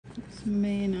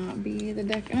May not be the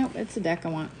deck. No, it's the deck I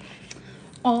want.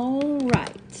 All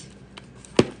right.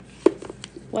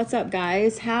 What's up,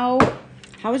 guys? How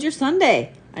was your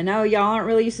Sunday? I know y'all aren't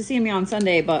really used to seeing me on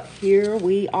Sunday, but here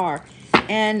we are.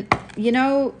 And, you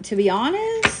know, to be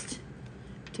honest,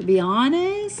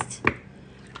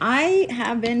 I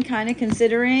have been kind of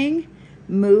considering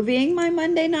moving my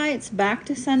Monday nights back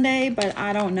to Sunday, but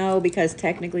I don't know because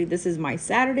technically this is my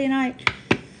Saturday night.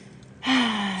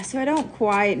 So I don't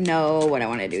quite know what I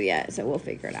want to do yet, so we'll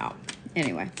figure it out.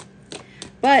 Anyway,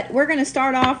 but we're going to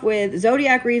start off with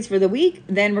Zodiac reads for the week.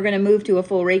 Then we're going to move to a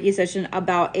full Reiki session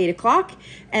about 8 o'clock.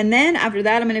 And then after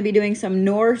that, I'm going to be doing some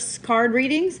Norse card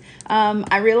readings.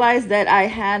 I realized that I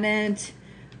hadn't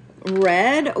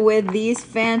read with these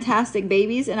fantastic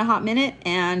babies in a hot minute.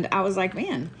 And I was like,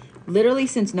 man, literally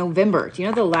since November. Do you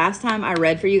know the last time I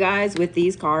read for you guys with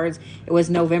these cards? It was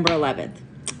November 11th.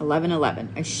 11/11.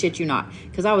 I shit you not.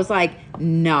 Because I was like,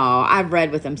 no, I've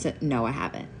read with them since. No, I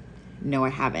haven't. No, I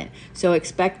haven't. So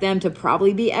expect them to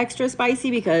probably be extra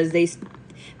spicy because this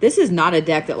is not a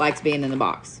deck that likes being in the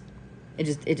box.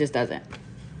 It just doesn't.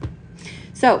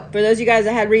 So for those of you guys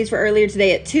that had reads for earlier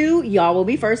today at 2, y'all will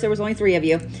be first. There was only 3 of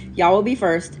you. Y'all will be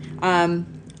first.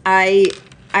 I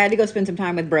had to go spend some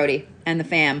time with Brody and the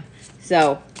fam.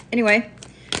 So anyway,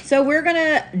 so we're going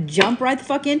to jump right the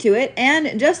fuck into it.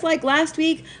 And just like last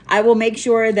week, I will make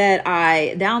sure that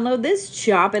I download this,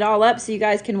 chop it all up so you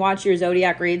guys can watch your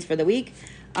Zodiac reads for the week.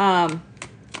 Yeah.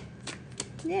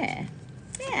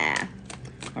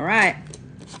 All right.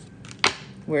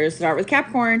 We're going to start with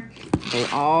Capricorn. Go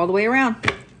all the way around.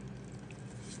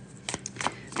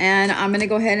 And I'm going to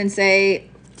go ahead and say,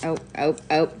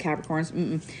 Capricorns.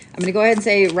 I'm going to go ahead and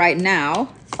say right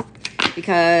now,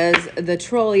 because the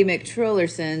Trolly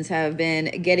McTrollersons have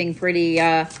been getting pretty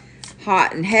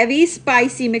hot and heavy,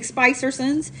 spicy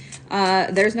McSpicersons.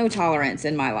 There's no tolerance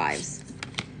in my lives.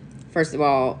 First of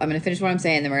all, I'm going to finish what I'm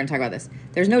saying, then we're going to talk about this.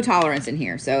 There's no tolerance in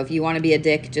here. So if you want to be a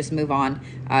dick, just move on.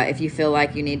 If you feel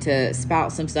like you need to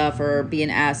spout some stuff or be an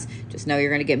ass, just know you're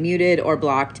going to get muted or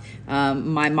blocked.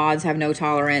 My mods have no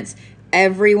tolerance.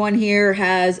 Everyone here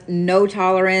has no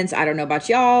tolerance. I don't know about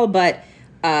y'all, but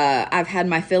I've had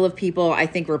my fill of people. I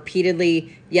think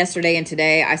repeatedly yesterday and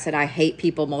today, I said I hate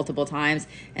people multiple times,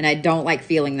 and I don't like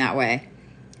feeling that way.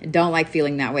 I don't like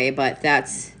feeling that way, but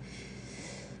that's,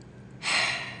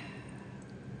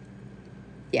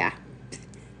 yeah.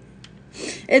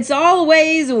 It's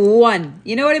always one.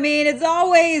 You know what I mean? It's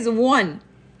always one.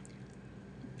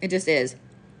 It just is.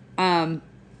 And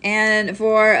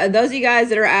for those of you guys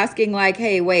that are asking like,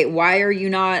 hey, wait, why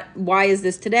is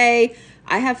this today?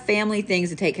 I have family things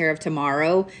to take care of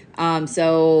tomorrow.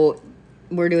 So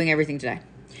we're doing everything today.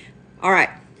 All right,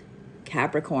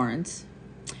 Capricorns,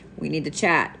 we need to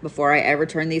chat before I ever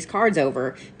turn these cards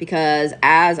over, because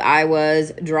as I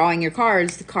was drawing your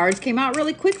cards, the cards came out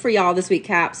really quick for y'all this week,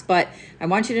 Caps. But I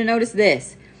want you to notice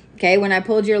this. Okay, when I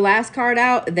pulled your last card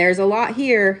out, there's a lot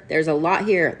here. There's a lot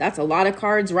here. That's a lot of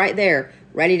cards right there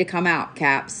ready to come out,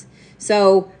 Caps.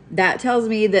 So that tells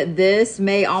me that this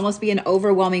may almost be an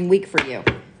overwhelming week for you.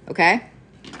 Okay?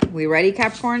 We ready,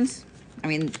 Capricorns? I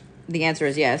mean, the answer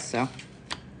is yes, so.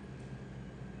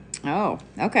 Oh,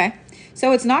 okay.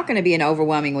 So it's not going to be an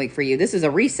overwhelming week for you. This is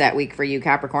a reset week for you,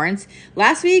 Capricorns.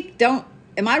 Last week,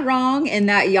 am I wrong in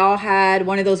that y'all had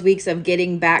one of those weeks of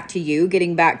getting back to you,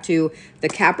 getting back to the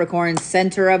Capricorn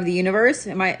center of the universe?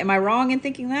 Am I wrong in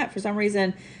thinking that? For some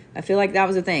reason, I feel like that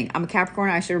was a thing. I'm a Capricorn,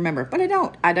 I should remember, but I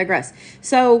don't. I digress.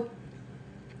 So,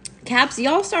 Caps,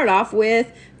 y'all start off with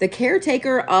the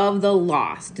caretaker of the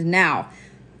lost. Now,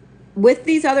 with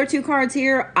these other 2 cards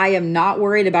here, I am not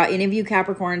worried about any of you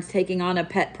Capricorns taking on a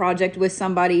pet project with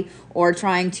somebody or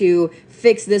trying to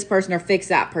fix this person or fix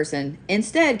that person.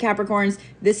 Instead, Capricorns,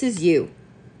 this is you.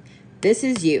 This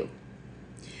is you.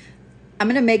 I'm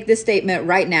going to make this statement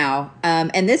right now,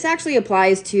 and this actually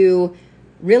applies to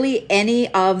really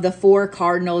any of the 4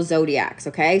 cardinal zodiacs,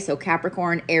 okay? So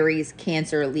Capricorn, Aries,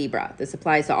 Cancer, Libra. This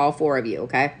applies to all 4 of you,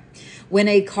 okay? When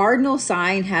a cardinal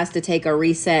sign has to take a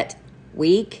reset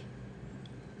week,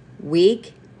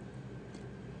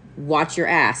 watch your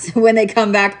ass when they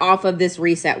come back off of this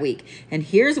reset week. And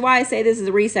here's why I say this is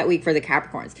a reset week for the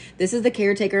Capricorns. This is the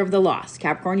caretaker of the lost.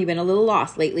 Capricorn, you've been a little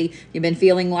lost lately. You've been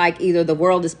feeling like either the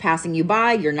world is passing you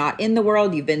by, you're not in the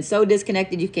world, you've been so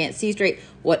disconnected you can't see straight,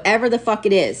 whatever the fuck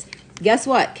it is. Guess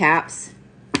what, Caps?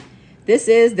 This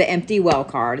is the empty well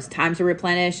card. It's time to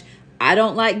replenish. I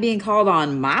don't like being called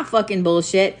on my fucking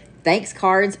bullshit. Thanks,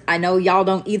 cards. I know y'all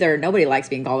don't either. Nobody likes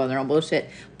being called on their own bullshit.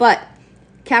 But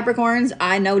Capricorns,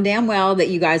 I know damn well that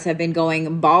you guys have been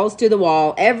going balls to the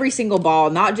wall, every single ball,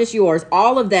 not just yours,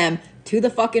 all of them to the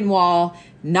fucking wall,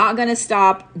 Not going to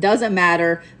stop. Doesn't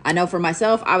matter. I know for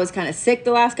myself, I was kind of sick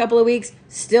the last couple of weeks.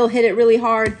 Still hit it really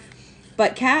hard.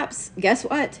 But Caps, guess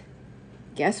what?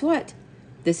 Guess what?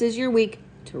 This is your week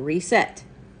to reset.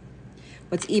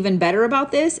 What's even better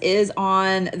about this is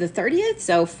on the 30th,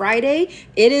 so Friday,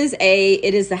 it is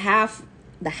the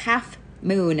half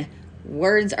moon.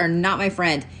 Words are not my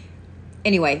friend.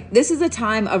 Anyway, this is a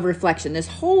time of reflection. This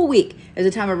whole week is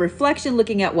a time of reflection,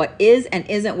 looking at what is and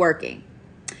isn't working.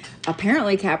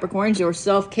 Apparently, Capricorns, your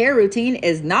self-care routine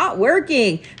is not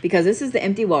working because this is the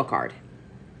empty well card.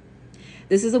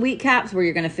 This is a week, Caps, where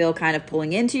you're going to feel kind of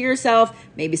pulling into yourself,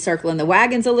 maybe circling the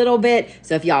wagons a little bit.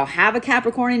 So if y'all have a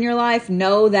Capricorn in your life,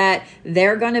 know that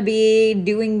they're going to be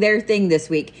doing their thing this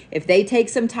week. If they take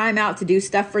some time out to do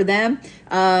stuff for them,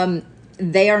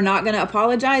 they are not going to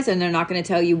apologize, and they're not going to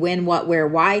tell you when, what, where,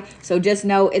 why. So just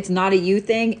know it's not a you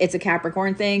thing. It's a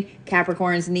Capricorn thing.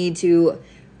 Capricorns need to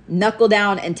knuckle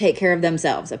down and take care of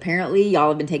themselves. Apparently, y'all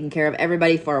have been taking care of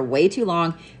everybody for way too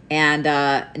long. And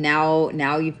now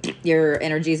your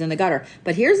energy's in the gutter.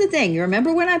 But here's the thing. You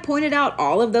remember when I pointed out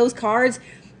all of those cards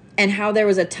and how there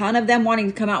was a ton of them wanting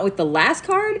to come out with the last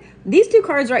card? These two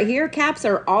cards right here, Caps,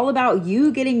 are all about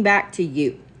you getting back to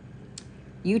you.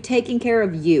 You taking care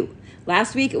of you.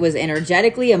 Last week, it was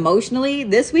energetically, emotionally.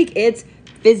 This week, it's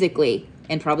physically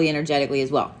and probably energetically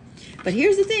as well. But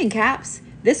here's the thing, Caps.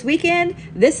 This weekend,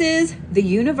 the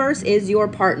universe is your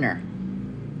partner.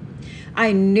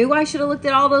 I knew I should have looked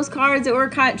at all those cards that were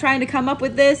trying to come up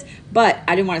with this, but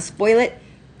I didn't want to spoil it.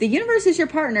 The universe is your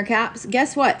partner, Caps.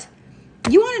 Guess what?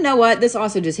 You want to know what? This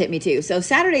also just hit me too. So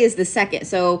Saturday is the 2nd.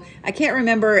 So I can't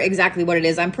remember exactly what it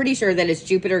is. I'm pretty sure that it's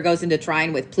Jupiter goes into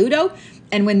trine with Pluto.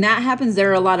 And when that happens,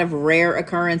 there are a lot of rare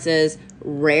occurrences,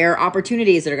 rare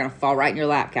opportunities that are going to fall right in your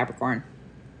lap, Capricorn.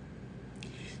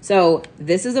 So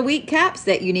this is a week, Caps,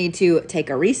 that you need to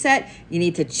take a reset. You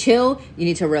need to chill. You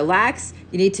need to relax.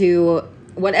 You need to,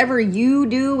 whatever you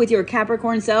do with your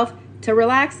Capricorn self to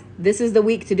relax, this is the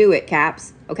week to do it,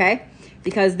 Caps, okay?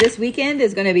 Because this weekend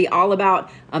is going to be all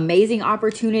about amazing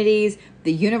opportunities.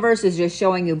 The universe is just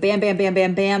showing you bam, bam, bam,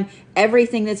 bam, bam,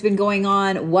 everything that's been going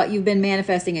on, what you've been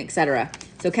manifesting, etc.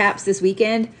 So Caps, this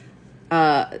weekend,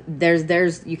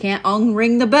 you can't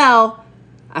ring the bell.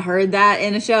 I heard that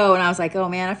in a show and I was like, oh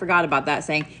man, I forgot about that,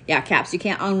 saying, yeah, Caps, you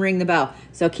can't unring the bell.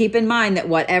 So keep in mind that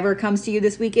whatever comes to you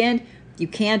this weekend, you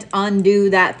can't undo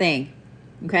that thing.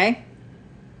 Okay?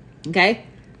 Okay?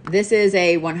 This is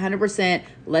a 100%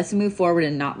 let's move forward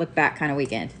and not look back kind of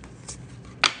weekend.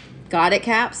 Got it,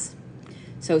 Caps?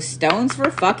 So stones for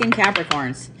fucking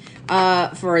Capricorns.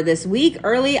 For this week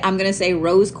early, I'm going to say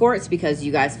rose quartz because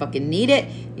you guys fucking need it.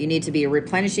 You need to be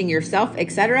replenishing yourself,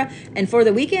 etc. And for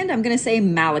the weekend, I'm going to say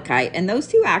malachite. And those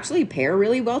two actually pair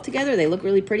really well together. They look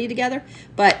really pretty together.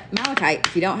 But malachite,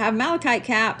 if you don't have malachite,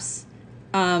 Caps,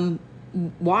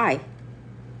 why?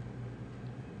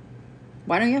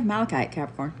 Why don't you have malachite,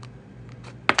 Capricorn?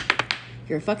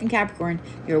 You're a fucking Capricorn.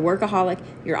 You're a workaholic.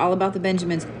 You're all about the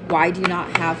Benjamins. Why do you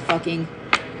not have fucking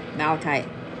malachite?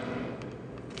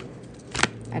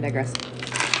 I digress.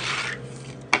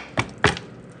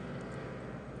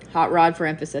 Hot rod for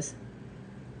emphasis.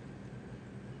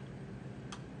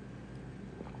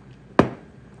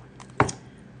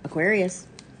 Aquarius.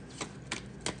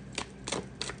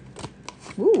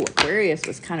 Ooh, Aquarius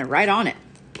was kind of right on it.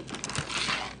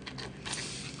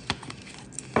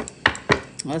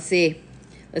 Let's see.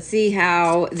 Let's see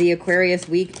how the Aquarius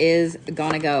week is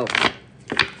gonna go.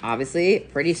 Obviously,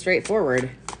 pretty straightforward.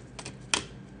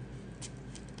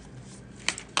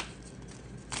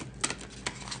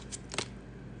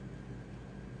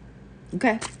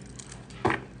 Okay.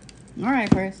 All right,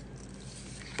 Aquarius.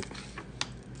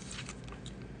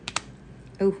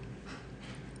 Oh. All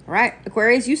right,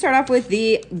 Aquarius, you start off with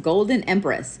the Golden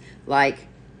Empress. Like,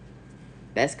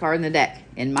 best card in the deck,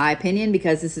 in my opinion,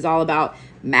 because this is all about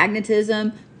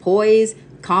magnetism, poise,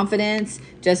 confidence,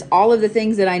 just all of the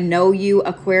things that I know you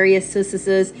Aquarius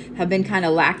have been kind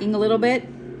of lacking a little bit.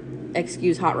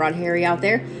 Excuse Hot Rod Harry out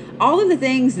there. All of the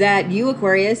things that you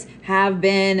Aquarius have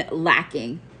been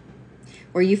lacking,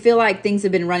 where you feel like things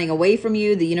have been running away from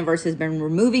you. The universe has been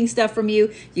removing stuff from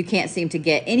you. You can't seem to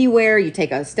get anywhere. You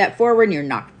take a step forward and you're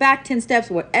knocked back 10 steps.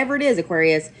 Whatever it is,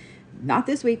 Aquarius, not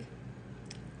this week.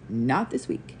 Not this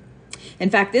week. In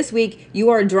fact, this week, you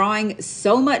are drawing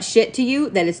so much shit to you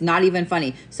that it's not even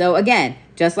funny. So again,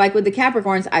 just like with the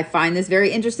Capricorns, I find this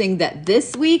very interesting that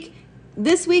this week,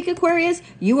 this week, Aquarius,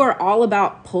 you are all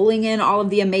about pulling in all of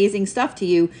the amazing stuff to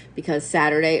you, because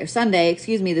Sunday, the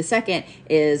 2nd,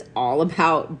 is all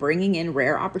about bringing in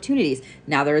rare opportunities.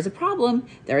 Now, there is a problem.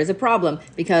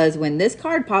 Because when this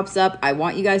card pops up, I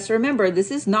want you guys to remember,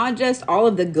 this is not just all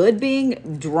of the good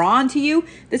being drawn to you.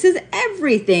 This is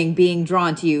everything being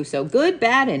drawn to you. So good,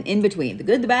 bad, and in between. The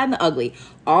good, the bad, and the ugly.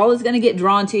 All is going to get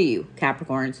drawn to you,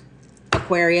 Capricorns.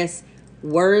 Aquarius,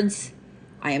 words.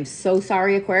 I am so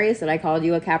sorry, Aquarius, that I called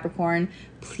you a Capricorn.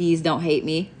 Please don't hate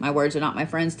me. My words are not my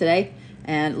friends today.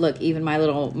 And look, even my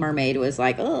little mermaid was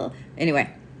like, oh.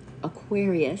 Anyway,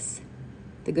 Aquarius,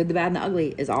 the good, the bad, and the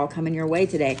ugly is all coming your way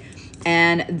today.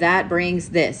 And that brings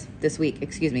this week,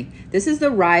 excuse me. This is the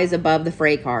rise above the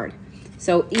fray card.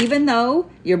 So even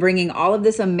though you're bringing all of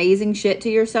this amazing shit to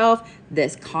yourself,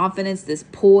 this confidence, this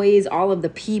poise, all of the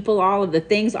people, all of the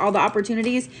things, all the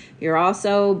opportunities, you're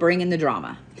also bringing the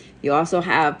drama. You also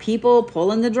have people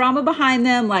pulling the drama behind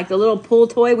them, like the little pull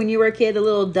toy when you were a kid, the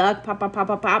little duck, pop, pop, pop,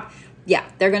 pop, pop. Yeah,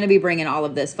 they're going to be bringing all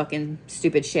of this fucking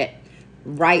stupid shit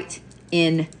right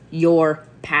in your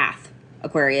path,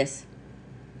 Aquarius.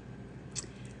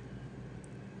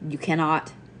 You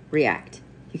cannot react.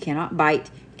 You cannot bite.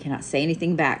 You cannot say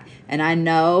anything back. And I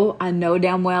know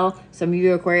damn well some of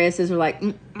you Aquariuses are like,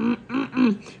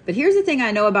 But here's the thing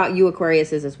I know about you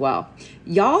Aquariuses as well.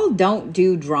 Y'all don't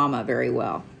do drama very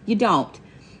well. You don't.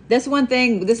 That's one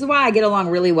thing. This is why I get along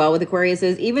really well with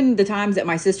Aquariuses. Even the times that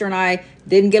my sister and I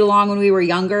didn't get along when we were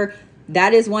younger,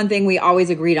 that is one thing we always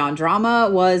agreed on. Drama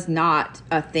was not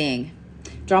a thing.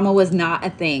 Drama was not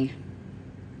a thing.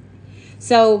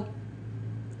 So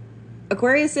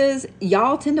Aquariuses,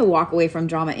 y'all tend to walk away from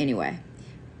drama anyway.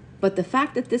 But the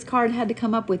fact that this card had to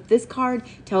come up with this card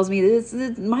tells me this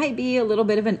might be a little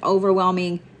bit of an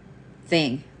overwhelming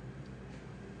thing.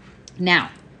 Now,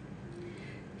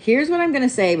 here's what I'm going to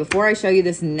say before I show you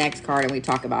this next card and we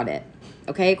talk about it.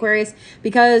 Okay, Aquarius?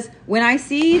 Because when I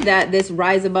see that this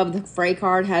rise above the fray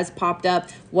card has popped up,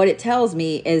 what it tells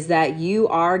me is that you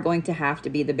are going to have to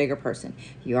be the bigger person.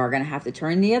 You are going to have to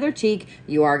turn the other cheek.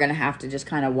 You are going to have to just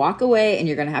kind of walk away, and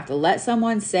you're going to have to let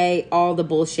someone say all the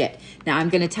bullshit. Now, I'm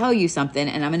going to tell you something,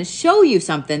 and I'm going to show you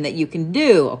something that you can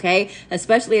do, okay?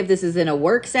 Especially if this is in a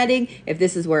work setting, if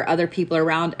this is where other people are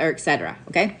around, or etc.,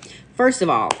 okay? First of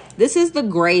all, this is the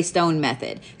gray stone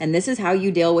method, and this is how you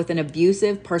deal with an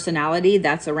abusive personality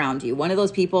that's around you. One of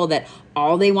those people that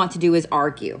all they want to do is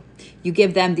argue. You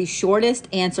give them the shortest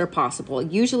answer possible,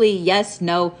 usually yes,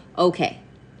 no, okay.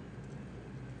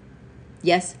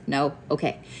 Yes, no,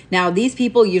 okay. Now, these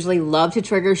people usually love to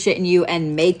trigger shit in you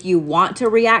and make you want to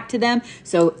react to them.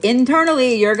 So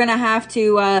internally, you're going to have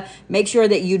to make sure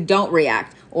that you don't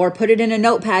react, or put it in a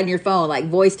notepad in your phone, like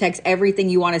voice text everything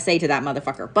you want to say to that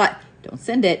motherfucker. But don't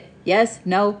send it. Yes,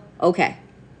 no, okay.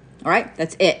 All right,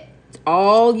 that's it. It's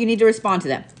all you need to respond to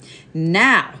them.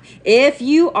 Now, if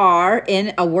you are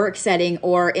in a work setting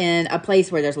or in a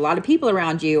place where there's a lot of people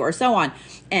around you or so on,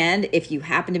 and if you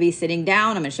happen to be sitting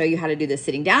down, I'm going to show you how to do this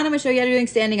sitting down. I'm going to show you how to do it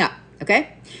standing up.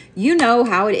 Okay? You know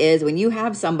how it is when you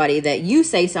have somebody that you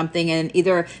say something and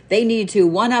either they need to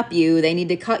one-up you, they need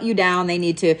to cut you down, they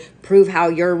need to prove how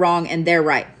you're wrong and they're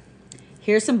right.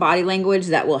 Here's some body language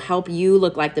that will help you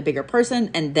look like the bigger person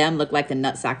and them look like the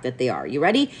nutsack that they are. You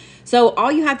ready? So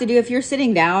all you have to do if you're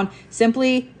sitting down,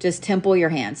 simply just temple your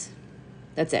hands.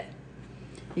 That's it.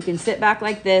 You can sit back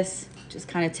like this, just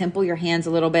kind of temple your hands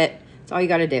a little bit. That's all you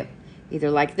got to do. Either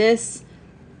like this,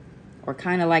 or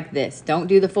kind of like this. Don't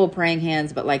do the full praying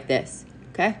hands, but like this,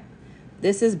 okay?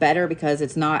 This is better because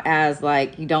it's not as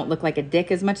like, you don't look like a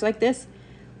dick as much like this.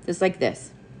 Just like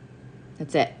this.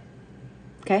 That's it,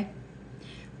 okay?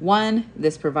 1,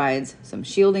 this provides some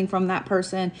shielding from that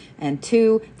person. And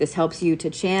 2, this helps you to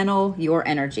channel your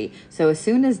energy. So as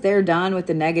soon as they're done with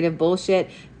the negative bullshit,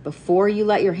 before you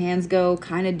let your hands go,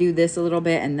 kind of do this a little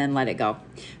bit and then let it go.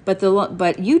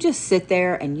 But you just sit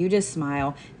there and you just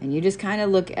smile and you just kind of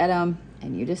look at them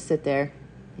and you just sit there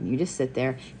and you just sit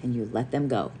there and you let them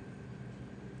go.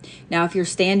 Now, if you're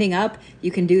standing up, you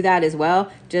can do that as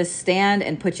well. Just stand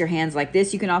and put your hands like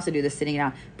this. You can also do this sitting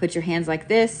down. Put your hands like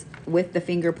this with the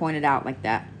finger pointed out like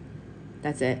that.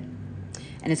 That's it.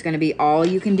 And it's going to be all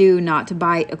you can do not to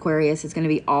bite, Aquarius. It's going to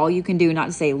be all you can do not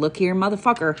to say, look here,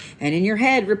 motherfucker. And in your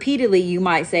head, repeatedly, you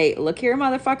might say, look here,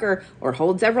 motherfucker, or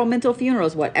hold several mental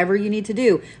funerals, whatever you need to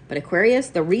do. But Aquarius,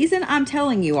 the reason I'm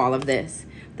telling you all of this,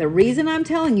 the reason I'm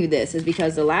telling you this is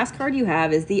because the last card you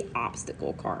have is the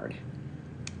obstacle card.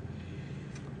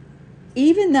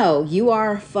 Even though you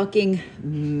are fucking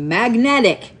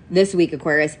magnetic this week,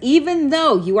 Aquarius, even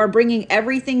though you are bringing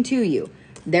everything to you,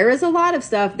 There is a lot of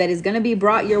stuff that is going to be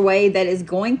brought your way that is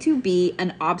going to be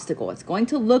an obstacle. It's going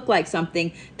to look like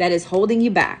something that is holding you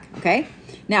back, okay?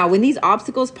 Now, when these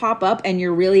obstacles pop up and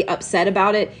you're really upset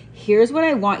about it, here's what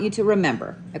I want you to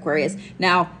remember, Aquarius.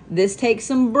 Now, this takes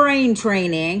some brain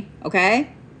training,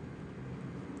 okay?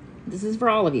 This is for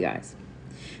all of you guys.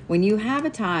 When you have a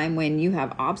time when you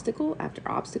have obstacle after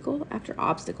obstacle after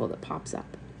obstacle that pops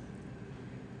up,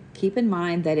 keep in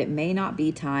mind that it may not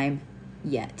be time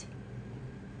yet.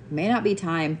 It may not be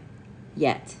time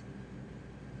yet.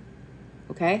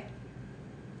 Okay?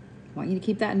 I want you to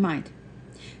keep that in mind.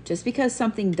 Just because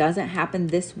something doesn't happen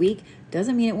this week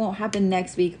doesn't mean it won't happen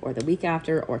next week or the week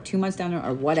after or 2 months down the road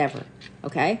or whatever.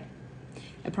 Okay?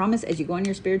 I promise as you go on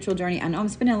your spiritual journey, I know I'm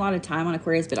spending a lot of time on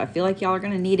Aquarius, but I feel like y'all are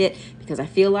going to need it because I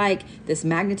feel like this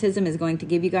magnetism is going to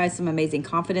give you guys some amazing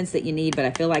confidence that you need, but I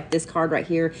feel like this card right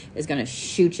here is going to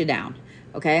shoot you down,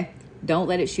 okay? Don't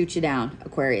let it shoot you down,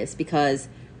 Aquarius, because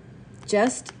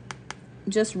just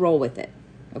roll with it,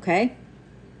 okay?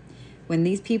 When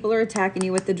these people are attacking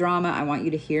you with the drama, I want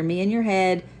you to hear me in your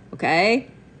head,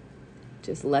 okay?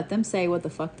 Just let them say what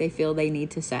the fuck they feel they need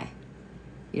to say.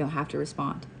 You don't have to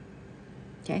respond.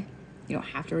 Okay? You don't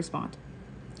have to respond.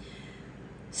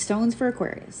 Stones for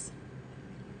Aquarius.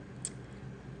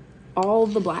 All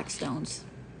the black stones.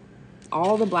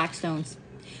 All the black stones.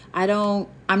 I'm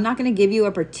not going to give you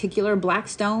a particular black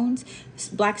stone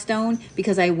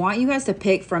because I want you guys to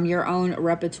pick from your own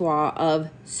repertoire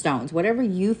of stones. Whatever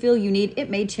you feel you need,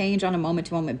 it may change on a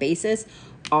moment-to-moment basis.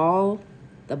 All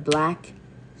the black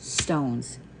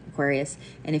stones, Aquarius.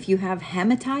 And if you have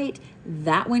hematite,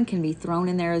 that one can be thrown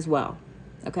in there as well.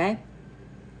 Okay?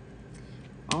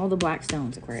 All the black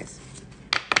stones, Aquarius.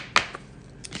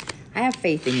 I have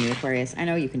faith in you, Aquarius. I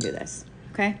know you can do this.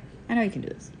 Okay? I know you can do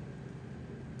this.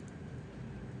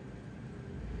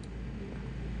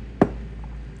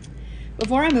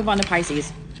 Before I move on to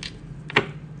Pisces,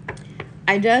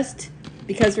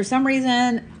 because for some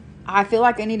reason, I feel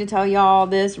like I need to tell y'all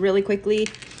this really quickly,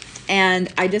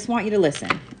 and I just want you to listen,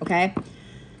 okay?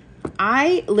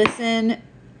 I listen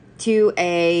to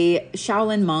a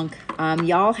Shaolin monk.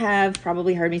 Y'all have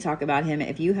probably heard me talk about him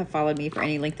if you have followed me for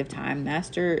any length of time.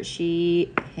 Master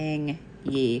Shi Heng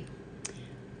Yi.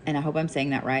 And I hope I'm saying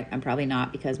that right. I'm probably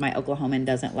not because my Oklahoman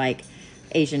doesn't like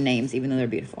Asian names, even though they're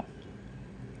beautiful.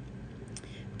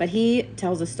 But he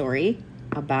tells a story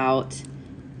about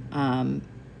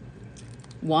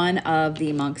one of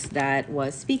the monks that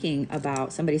was speaking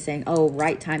about somebody saying, oh,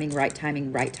 right timing, right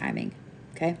timing, right timing.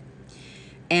 Okay?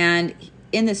 And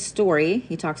in this story,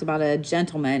 he talks about a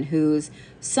gentleman whose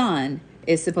son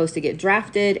is supposed to get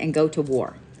drafted and go to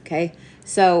war. Okay?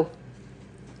 So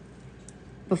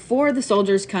before the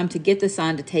soldiers come to get the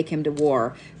son to take him to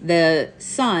war, the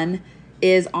son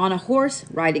is on a horse,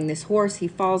 riding this horse. He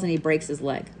falls and he breaks his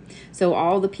leg. So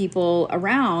all the people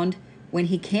around, when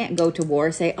he can't go to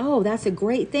war, say, oh, that's a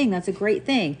great thing. That's a great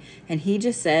thing. And he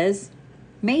just says,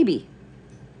 maybe.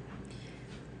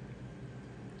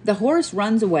 The horse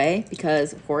runs away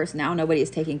because, of course, now nobody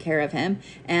is taking care of him.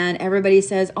 And everybody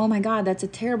says, oh, my God, that's a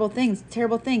terrible thing. It's a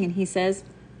terrible thing. And he says,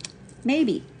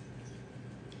 maybe.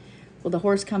 Well, the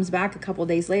horse comes back a couple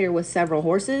days later with several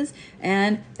horses.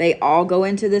 And they all go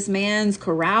into this man's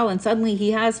corral. And suddenly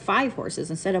he has 5 horses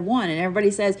instead of 1. And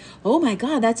everybody says, oh, my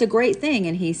God, that's a great thing.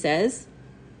 And he says,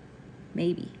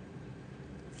 maybe.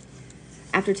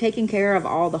 After taking care of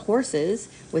all the horses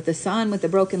with the son with the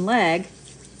broken leg,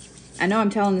 I know I'm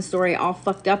telling the story all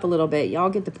fucked up a little bit. Y'all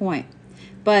get the point.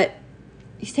 But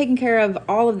he's taking care of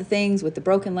all of the things with the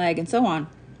broken leg and so on.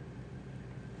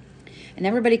 And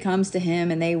everybody comes to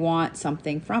him and they want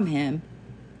something from him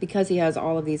because he has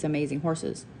all of these amazing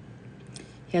horses.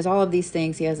 He has all of these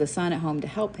things. He has a son at home to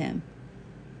help him.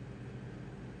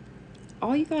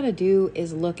 All you got to do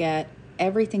is look at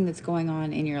everything that's going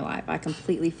on in your life. I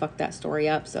completely fucked that story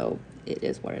up, so it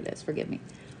is what it is. Forgive me.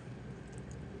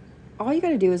 All you got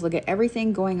to do is look at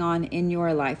everything going on in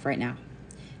your life right now.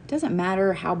 It doesn't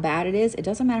matter how bad it is. It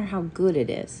doesn't matter how good it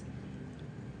is.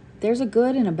 There's a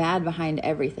good and a bad behind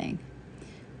everything.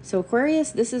 So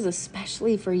Aquarius, this is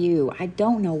especially for you. I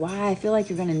don't know why. I feel like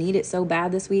you're going to need it so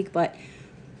bad this week, but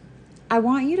I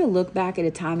want you to look back at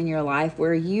a time in your life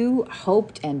where you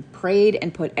hoped and prayed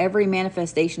and put every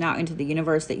manifestation out into the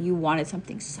universe that you wanted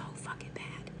something so fucking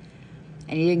bad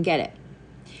and you didn't get it.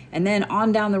 And then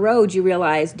on down the road, you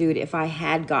realize, dude, if I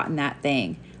had gotten that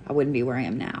thing, I wouldn't be where I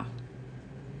am now.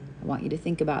 I want you to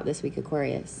think about this week,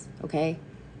 Aquarius, okay?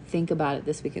 Think about it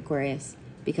this week, Aquarius,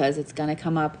 because it's going to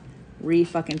come up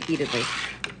repeatedly,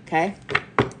 okay?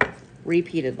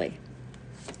 Repeatedly.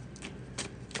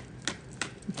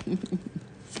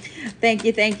 Thank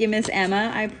you, Miss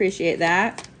Emma. I appreciate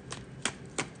that.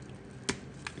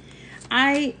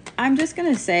 I'm just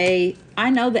going to say, I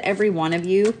know that every one of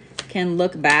you can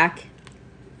look back.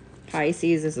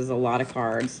 Pisces, this is a lot of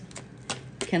cards.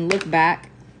 Can look back.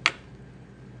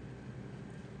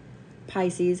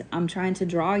 Pisces, I'm trying to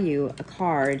draw you a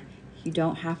card. You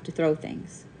don't have to throw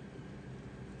things.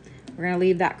 We're going to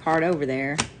leave that card over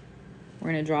there.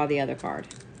 We're going to draw the other card.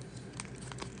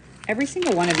 Every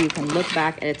single one of you can look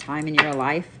back at a time in your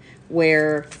life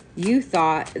where you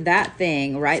thought that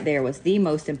thing right there was the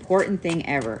most important thing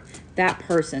ever. That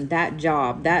person, that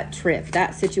job, that trip,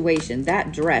 that situation,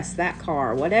 that dress, that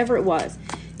car, whatever it was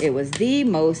the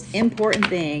most important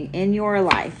thing in your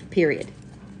life, period.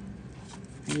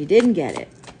 And you didn't get it.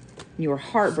 You were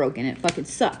heartbroken. It fucking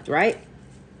sucked, right?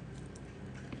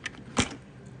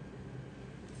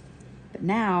 But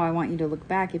now I want you to look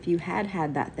back. If you had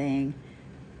had that thing,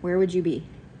 where would you be?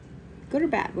 Good or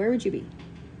bad, where would you be?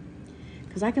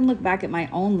 Because I can look back at my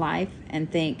own life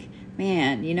and think,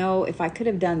 man, you know, if I could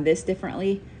have done this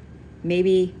differently,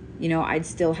 maybe, you know, I'd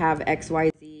still have X, Y,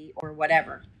 Z or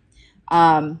whatever.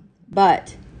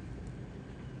 But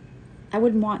I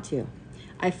wouldn't want to.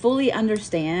 I fully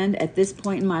understand at this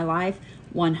point in my life,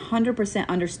 100%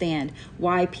 understand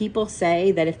why people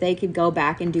say that if they could go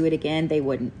back and do it again, they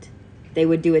wouldn't. They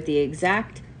would do it the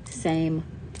exact same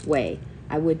way.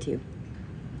 I would too.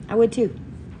 I would too.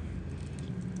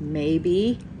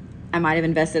 Maybe I might have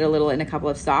invested a little in a couple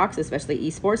of stocks, especially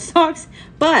esports stocks,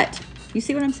 but you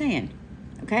see what I'm saying,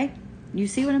 okay? You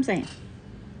see what I'm saying.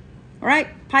 All right,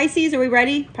 Pisces, are we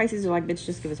ready? Pisces are like, bitch,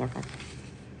 just give us our card.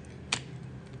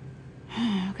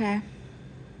 Okay.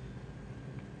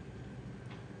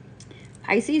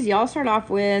 Pisces, y'all start off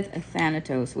with a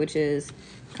Thanatos, which is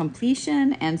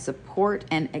completion and support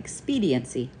and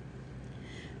expediency.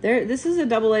 This is a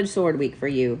double-edged sword week for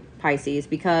you, Pisces,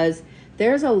 because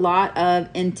there's a lot of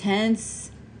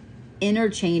intense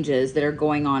interchanges that are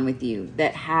going on with you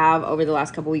that have over the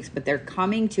last couple weeks, but they're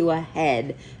coming to a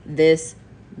head this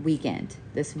weekend,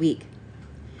 this week.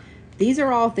 These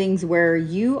are all things where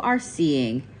you are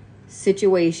seeing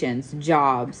situations,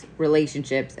 jobs,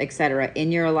 relationships, etc.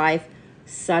 in your life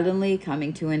suddenly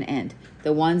coming to an end.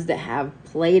 The ones that have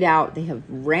played out, they have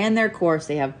ran their course,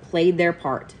 they have played their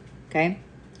part, okay?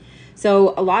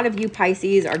 So a lot of you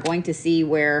Pisces are going to see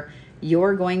where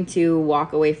you're going to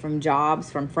walk away from jobs,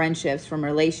 from friendships, from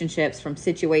relationships, from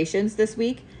situations this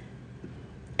week.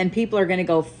 And people are going to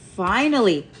go,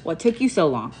 finally, what took you so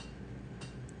long?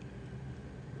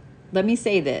 Let me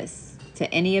say this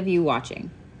to any of you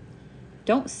watching.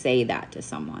 Don't say that to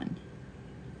someone.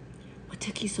 What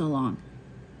took you so long?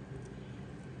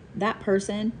 That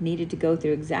person needed to go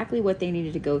through exactly what they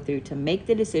needed to go through to make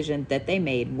the decision that they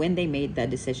made when they made that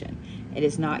decision. It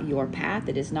is not your path.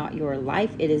 It is not your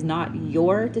life. It is not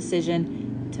your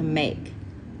decision to make.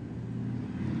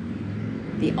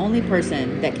 The only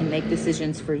person that can make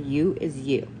decisions for you is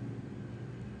you.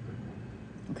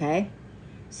 Okay?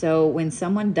 So when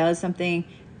someone does something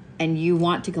and you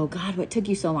want to go, God, what took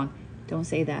you so long? Don't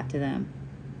say that to them.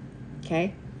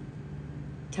 Okay?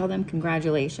 Tell them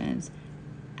congratulations.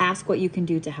 Ask what you can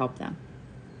do to help them.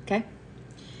 Okay?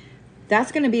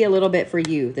 That's going to be a little bit for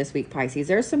you this week, Pisces.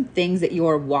 There are some things that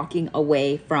you're walking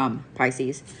away from,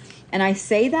 Pisces. And I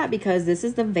say that because this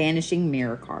is the vanishing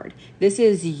mirror card. This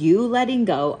is you letting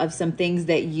go of some things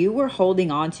that you were holding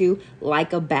on to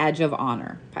like a badge of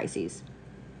honor, Pisces.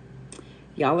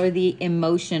 Y'all are the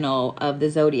emotional of the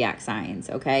zodiac signs,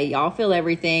 okay? Y'all feel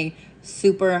everything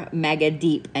super mega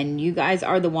deep, and you guys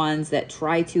are the ones that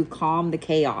try to calm the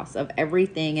chaos of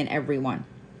everything and everyone.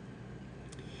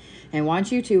 And I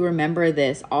want you to remember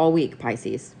this all week,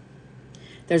 Pisces.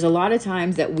 There's a lot of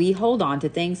times that we hold on to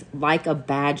things like a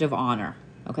badge of honor,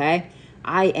 okay?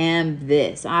 I am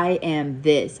this, I am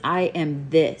this, I am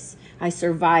this, I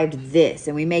survived this,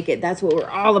 and we make it, that's what we're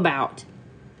all about.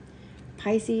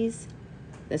 Pisces,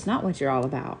 that's not what you're all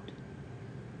about.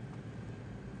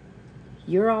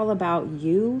 You're all about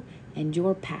you and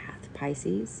your path,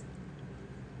 Pisces.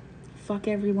 Fuck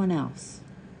everyone else.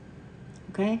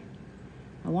 Okay?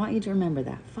 I want you to remember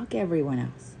that. Fuck everyone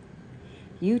else.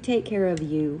 You take care of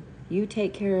you. You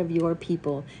take care of your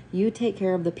people. You take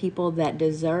care of the people that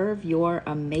deserve your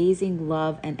amazing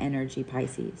love and energy,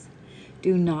 Pisces.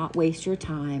 Do not waste your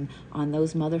time on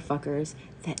those motherfuckers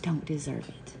that don't deserve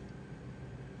it.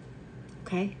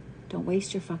 Okay? Don't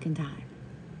waste your fucking time.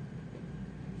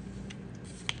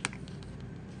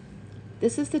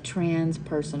 This is the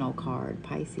transpersonal card,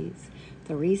 Pisces.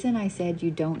 The reason I said you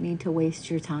don't need to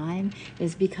waste your time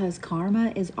is because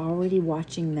karma is already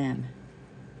watching them.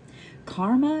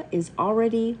 Karma is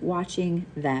already watching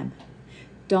them.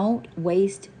 Don't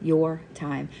waste your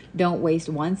time. Don't waste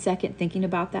 1 second thinking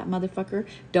about that motherfucker.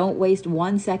 Don't waste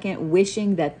 1 second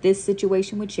wishing that this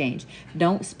situation would change.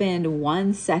 Don't spend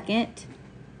 1 second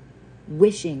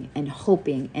wishing and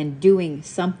hoping and doing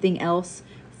something else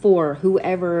for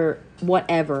whoever,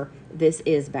 whatever this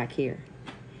is back here.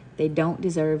 They don't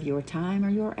deserve your time or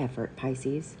your effort,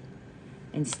 Pisces.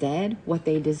 Instead, what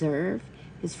they deserve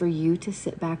is for you to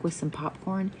sit back with some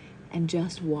popcorn and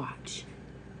just watch.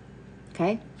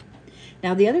 Okay?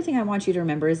 Now, the other thing I want you to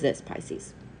remember is this,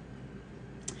 Pisces.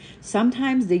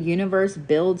 Sometimes the universe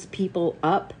builds people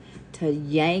up to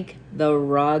yank the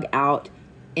rug out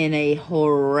in a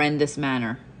horrendous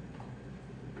manner.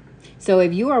 So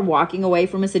if you are walking away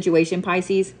from a situation,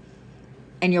 Pisces,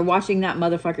 and you're watching that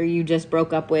motherfucker you just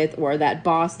broke up with, or that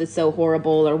boss that's so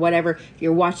horrible, or whatever,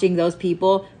 you're watching those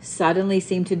people suddenly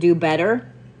seem to do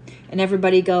better, and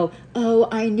everybody go, oh,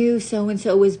 I knew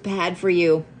so-and-so was bad for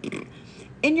you.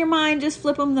 In your mind, just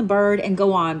flip them the bird and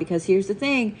go on, because here's the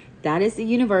thing. That is the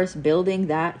universe building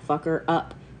that fucker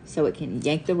up so it can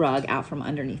yank the rug out from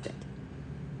underneath it.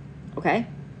 Okay?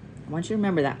 I want you to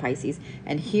remember that, Pisces.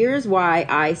 And here's why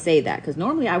I say that, because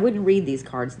normally I wouldn't read these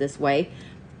cards this way.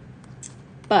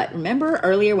 But remember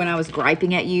earlier when I was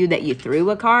griping at you that you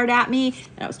threw a card at me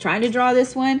and I was trying to draw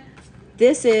this one?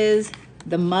 This is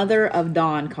the Mother of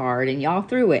Dawn card, and y'all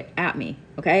threw it at me,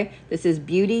 okay? This is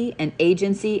beauty and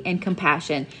agency and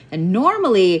compassion. And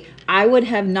normally I would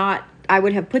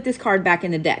have put this card back in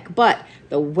the deck, but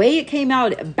the way it came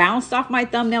out, it bounced off my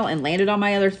thumbnail and landed on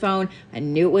my other phone. I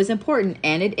knew it was important,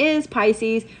 and it is,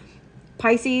 Pisces.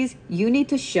 Pisces, you need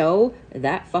to show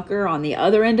that fucker on the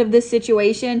other end of this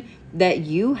situation that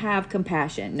you have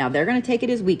compassion. Now, they're going to take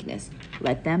it as weakness.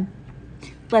 Let them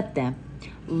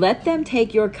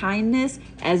take your kindness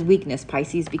as weakness,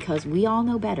 Pisces, because we all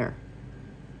know better.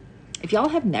 If y'all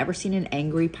have never seen an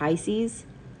angry Pisces,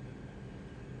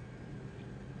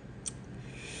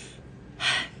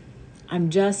 I'm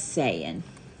just saying.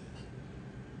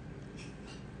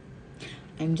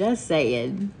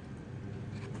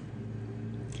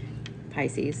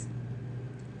 Pisces,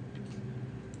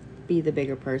 be the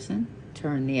bigger person,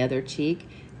 turn the other cheek,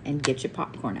 and get your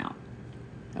popcorn out.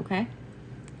 Okay?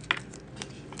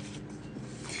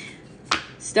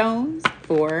 Stones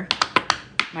for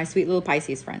my sweet little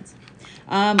Pisces friends.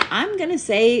 I'm going to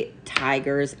say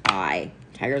Tiger's Eye.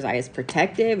 Tiger's Eye is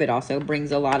protective. It also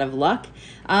brings a lot of luck.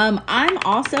 I'm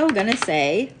also going to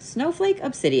say Snowflake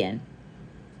Obsidian.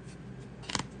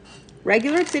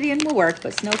 Regular Obsidian will work,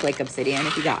 but Snowflake Obsidian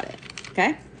if you got it.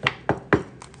 Okay?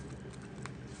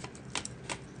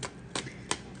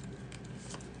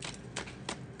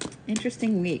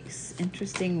 Interesting weeks.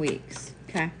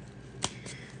 Okay.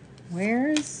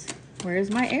 Where's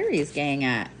my Aries gang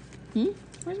at?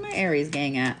 Where's my Aries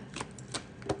gang at?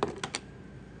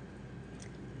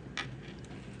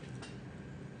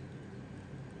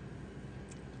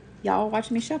 Y'all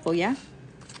watch me shuffle, yeah?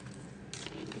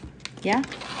 Yeah?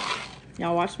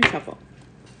 Y'all watch me shuffle.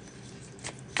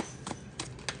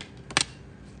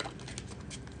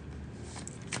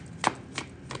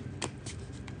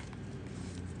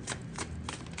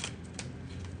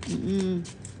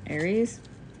 Aries.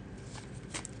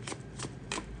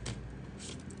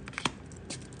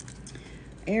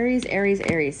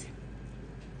 Aries.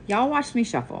 Y'all watch me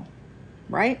shuffle,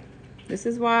 right? This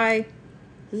is why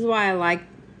I like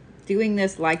doing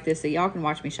this like this, so y'all can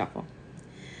watch me shuffle.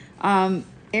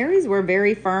 Aries were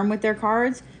very firm with their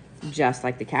cards, just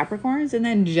like the Capricorns, and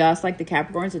then just like the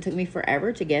Capricorns, it took me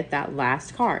forever to get that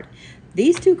last card.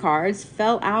 These two cards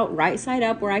fell out right side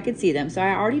up where I could see them, so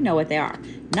I already know what they are.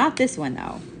 Not this one,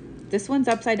 though. This one's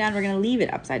upside down. We're going to leave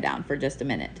it upside down for just a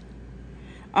minute.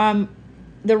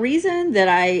 The reason that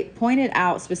I pointed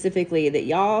out specifically that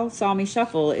y'all saw me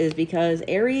shuffle is because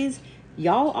Aries,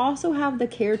 y'all also have the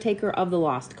Caretaker of the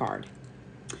Lost card,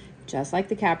 just like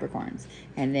the Capricorns.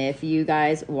 And if you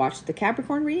guys watched the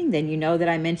Capricorn reading, then you know that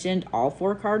I mentioned all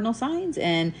 4 cardinal signs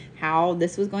and how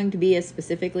this was going to be a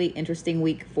specifically interesting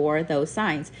week for those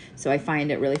signs. So I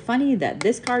find it really funny that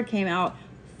this card came out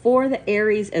for the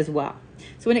Aries as well.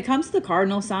 So when it comes to the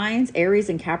cardinal signs, Aries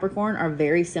and Capricorn are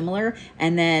very similar.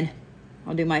 And then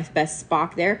I'll do my best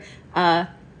Spock there.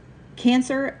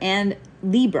 Cancer and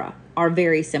Libra are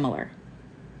very similar.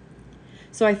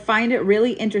 So I find it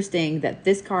really interesting that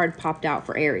this card popped out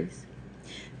for Aries.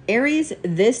 Aries,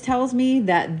 this tells me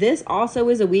that this also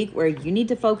is a week where you need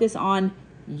to focus on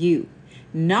you.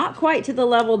 Not quite to the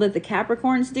level that the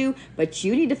Capricorns do, but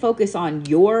you need to focus on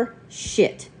your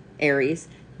shit, Aries.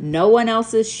 No one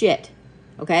else's shit,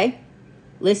 okay?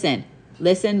 Listen.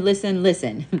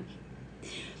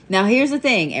 Now, here's the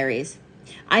thing, Aries.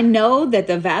 I know that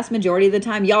the vast majority of the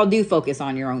time, y'all do focus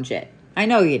on your own shit. I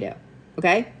know you do.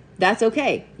 Okay? That's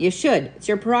okay. You should. It's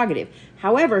your prerogative.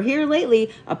 However, here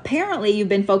lately, apparently you've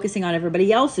been focusing on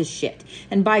everybody else's shit.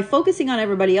 And by focusing on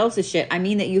everybody else's shit, I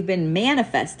mean that you've been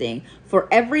manifesting for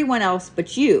everyone else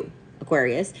but you,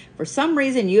 Aquarius. For some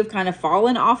reason, you have kind of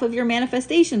fallen off of your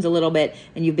manifestations a little bit,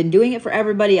 and you've been doing it for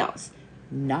everybody else.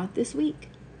 Not this week.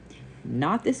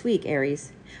 Not this week,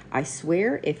 Aries. I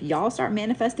swear, if y'all start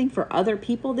manifesting for other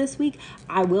people this week,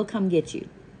 I will come get you.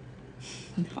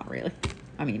 Not really.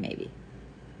 I mean, maybe.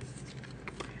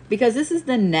 Because this is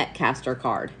the Netcaster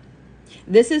card.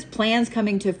 This is plans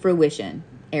coming to fruition,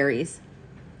 Aries.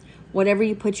 Whatever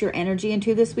you put your energy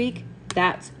into this week,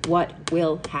 that's what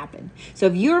will happen. So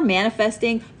if you're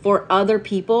manifesting for other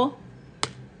people,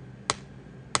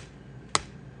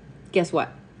 guess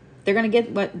what? They're gonna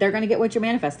get what you're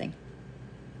manifesting.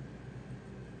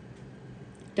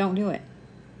 Don't do it.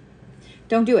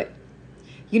 Don't do it.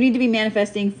 You need to be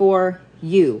manifesting for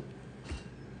you,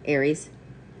 Aries.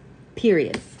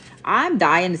 Period. I'm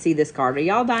dying to see this card. Are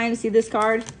y'all dying to see this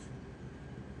card?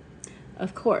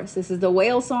 Of course. This is the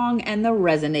whale song and the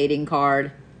resonating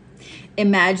card.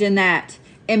 Imagine that.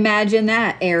 Imagine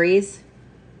that, Aries.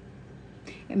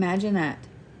 Imagine that.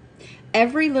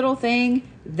 Every little thing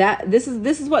that this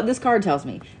is what this card tells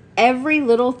me. Every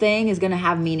little thing is going to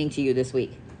have meaning to you this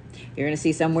week. You're going to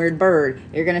see some weird bird.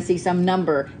 You're going to see some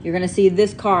number. You're going to see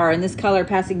this car and this color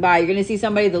passing by. You're going to see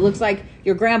somebody that looks like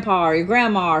your grandpa or your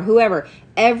grandma or whoever.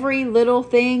 Every little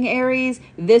thing, Aries,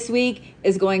 this week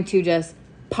is going to just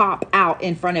pop out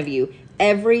in front of you.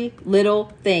 Every little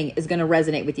thing is going to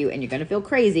resonate with you, and you're going to feel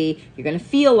crazy. You're going to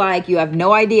feel like you have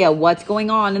no idea what's going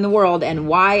on in the world and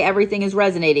why everything is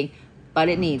resonating, but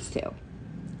it needs to.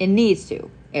 It needs to,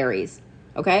 Aries.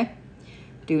 Okay?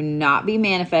 Do not be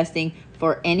manifesting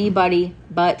for anybody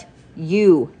but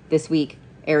you this week,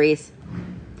 Aries.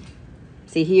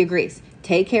 See, he agrees.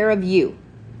 Take care of you.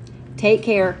 Take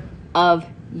care of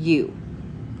you.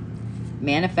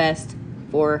 Manifest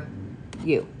for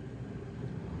you.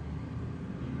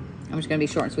 I'm just going to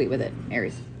be short and sweet with it,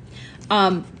 Aries.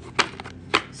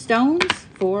 Stones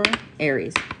for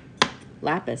Aries.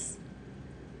 Lapis.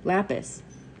 Lapis.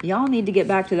 Y'all need to get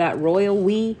back to that royal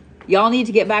we. Y'all need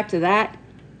to get back to that.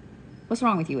 What's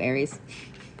wrong with you, Aries?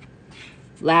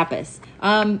 Lapis.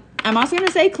 I'm also going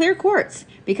to say clear quartz,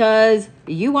 because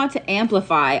you want to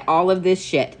amplify all of this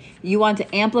shit. You want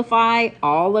to amplify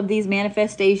all of these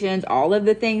manifestations, all of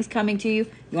the things coming to you.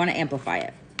 You want to amplify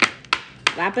it.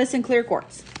 Lapis and clear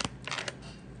quartz.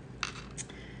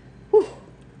 Whew.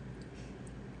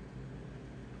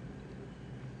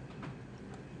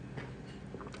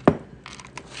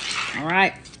 All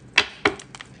right.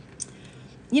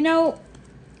 You know,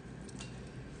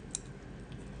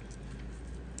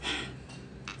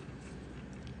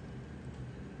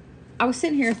 I was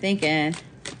sitting here thinking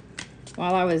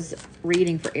while I was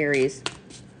reading for Aries.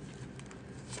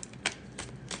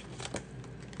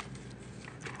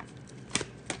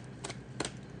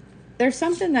 There's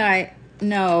something that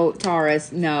no,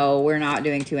 Taurus, no, we're not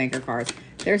doing 2 anchor cards.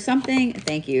 There's something,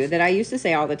 thank you, that I used to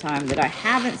say all the time that I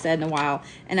haven't said in a while,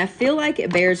 and I feel like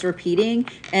it bears repeating.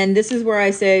 And this is where I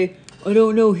say, I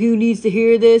don't know who needs to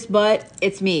hear this, but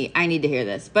it's me. I need to hear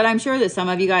this. But I'm sure that some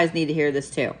of you guys need to hear this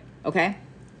too, okay?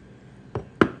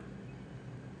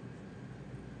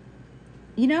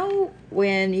 You know,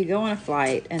 when you go on a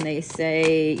flight and they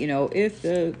say, you know, if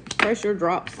the pressure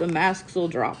drops, the masks will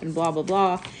drop and blah, blah,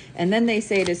 blah. And then they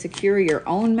say to secure your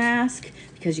own mask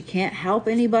because you can't help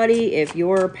anybody if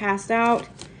you're passed out.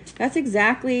 That's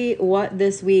exactly what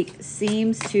this week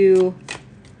seems to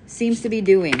be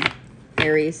doing,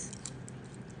 Aries,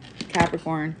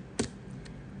 Capricorn,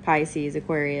 Pisces,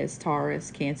 Aquarius,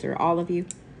 Taurus, Cancer, all of you.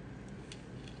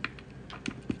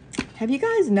 Have you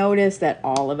guys noticed that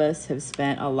all of us have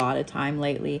spent a lot of time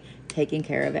lately taking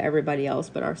care of everybody else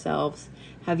but ourselves?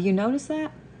 Have you noticed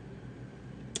that?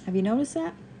 Have you noticed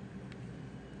that?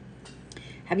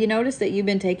 Have you noticed that you've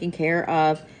been taking care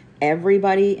of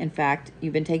everybody? In fact,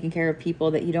 you've been taking care of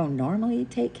people that you don't normally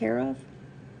take care of?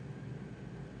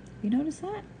 You notice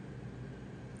that?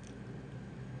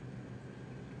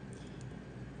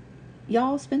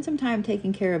 Y'all spend some time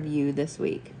taking care of you this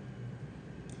week.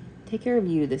 Take care of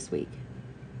you this week.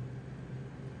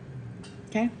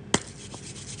 Okay?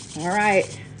 All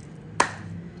right.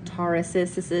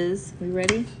 Tauruses, we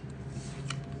ready?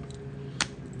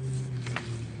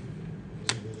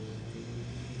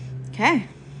 Okay.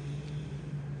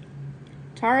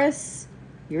 Taurus,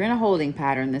 you're in a holding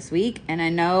pattern this week. And I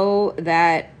know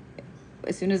that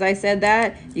as soon as I said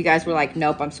that, you guys were like,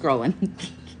 nope, I'm scrolling.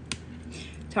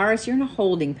 Taurus, you're in a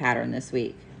holding pattern this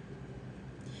week.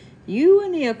 You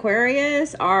and the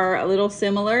Aquarius are a little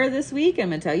similar this week. I'm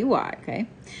going to tell you why, okay?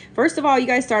 First of all, you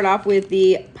guys start off with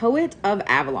the Poet of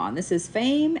Avalon. This is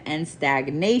fame and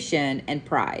stagnation and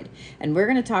pride. And we're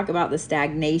going to talk about the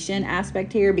stagnation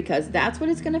aspect here because that's what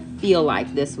it's going to feel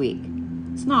like this week.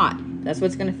 It's not. That's what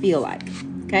it's going to feel like,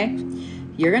 okay?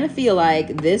 You're going to feel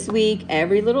like this week,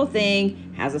 every little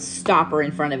thing has a stopper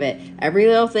in front of it. Every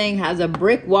little thing has a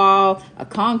brick wall, a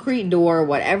concrete door,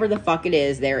 whatever the fuck it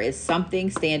is. There is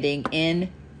something standing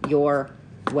in your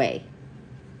way.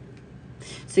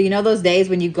 So you know those days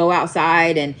when you go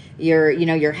outside and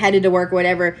you're headed to work or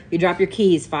whatever, you drop your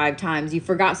keys 5 times, you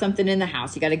forgot something in the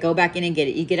house, you got to go back in and get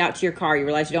it, you get out to your car, you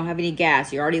realize you don't have any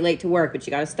gas, you're already late to work, but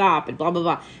you got to stop and blah, blah,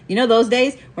 blah. You know those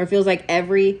days where it feels like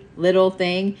every little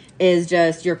thing is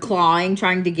just you're clawing,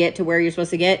 trying to get to where you're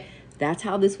supposed to get? That's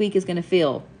how this week is going to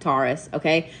feel, Taurus,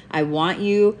 okay? I want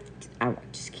you to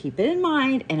just keep it in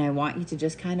mind, and I want you to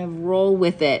just kind of roll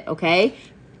with it, okay?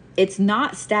 It's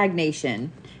not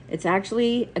stagnation. It's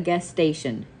actually a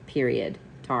gestation period,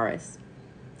 Taurus.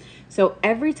 So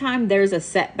every time there's a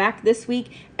setback this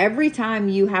week, every time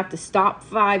you have to stop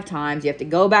 5 times, you have to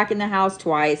go back in the house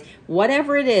twice,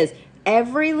 whatever it is,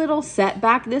 every little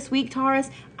setback this week, Taurus,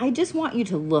 I just want you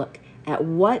to look at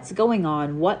what's going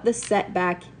on, what the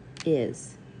setback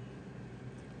is.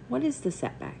 What is the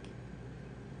setback?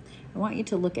 I want you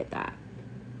to look at that.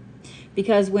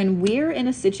 Because when we're in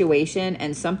a situation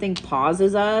and something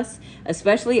pauses us,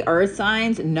 especially earth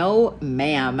signs, no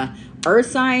ma'am. Earth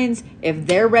signs, if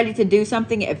they're ready to do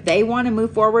something, if they want to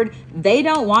move forward, they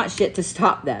don't want shit to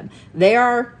stop them. They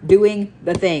are doing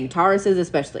the thing. Tauruses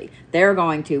especially. They're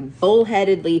going to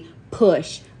bullheadedly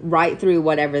push right through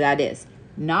whatever that is.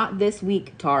 Not this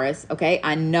week, Taurus, okay?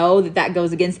 I know that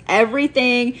goes against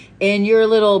everything in your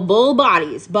little bull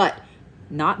bodies, but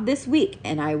not this week.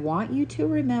 And I want you to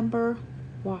remember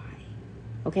why.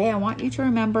 Okay? I want you to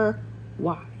remember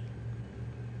why.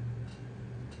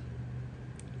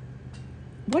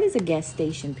 What is a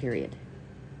gestation period?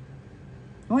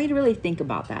 I want you to really think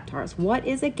about that, Taurus. What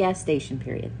is a gestation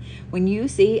period? When you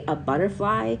see a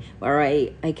butterfly or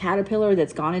a caterpillar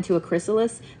that's gone into a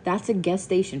chrysalis, that's a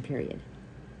gestation period.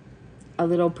 A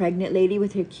little pregnant lady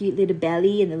with her cute little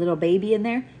belly and a little baby in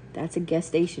there, that's a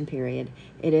gestation period.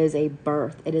 It is a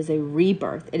birth. It is a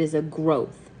rebirth. It is a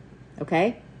growth.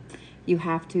 Okay? You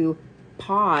have to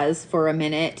pause for a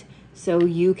minute so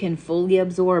you can fully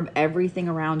absorb everything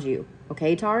around you.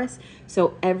 Okay, Taurus?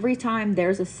 So every time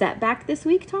there's a setback this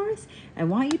week, Taurus, I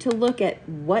want you to look at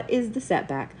what is the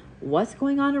setback, what's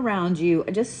going on around you,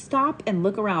 and just stop and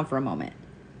look around for a moment.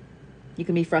 You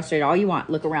can be frustrated all you want.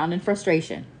 Look around in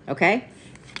frustration. Okay?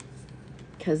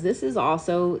 Because this is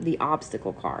also the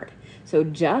obstacle card. So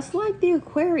just like the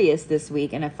Aquarius this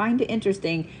week, and I find it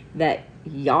interesting that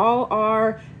y'all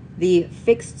are the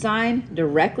fixed sign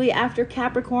directly after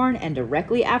Capricorn and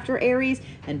directly after Aries,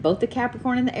 and both the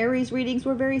Capricorn and the Aries readings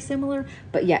were very similar,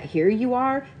 but yet here you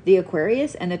are, the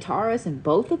Aquarius and the Taurus, and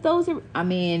both of those are, I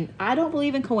mean, I don't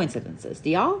believe in coincidences. Do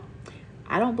y'all?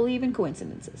 I don't believe in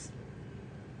coincidences.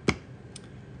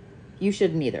 You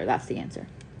shouldn't either. That's the answer.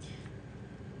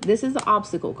 This is the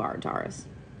obstacle card, Taurus.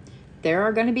 There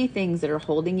are going to be things that are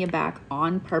holding you back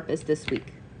on purpose this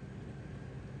week.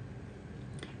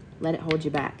 Let it hold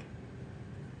you back.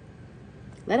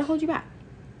 Let it hold you back.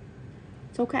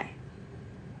 It's okay.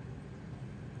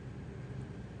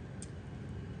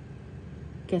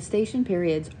 Gestation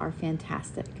periods are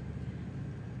fantastic.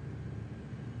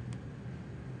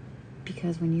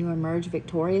 Because when you emerge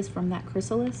victorious from that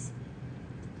chrysalis,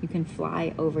 you can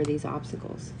fly over these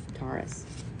obstacles, Taurus.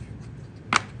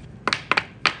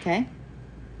 Okay?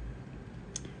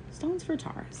 Stones for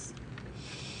Taurus.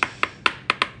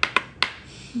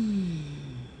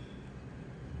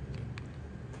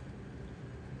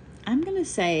 I'm going to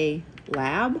say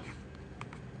lab,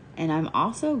 and I'm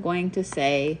also going to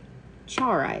say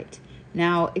charoite.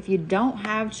 Now, if you don't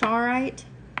have charoite,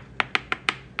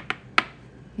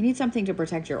 you need something to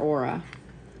protect your aura.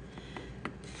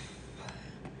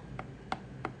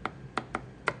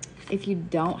 If you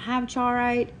don't have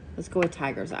charoite, let's go with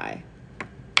tiger's eye.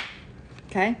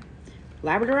 Okay?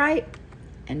 Labradorite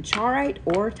and charoite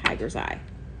or tiger's eye.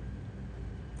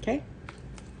 Okay?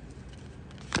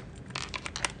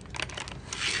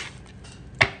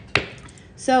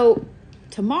 So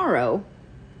tomorrow,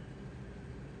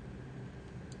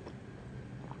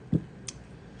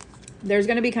 there's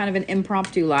going to be kind of an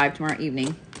impromptu live tomorrow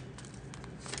evening.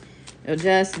 It'll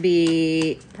just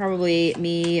be probably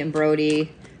me and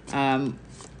Brody.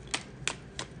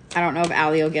 I don't know if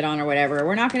Allie will get on or whatever.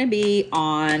 We're not going to be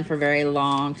on for very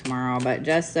long tomorrow, but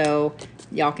just so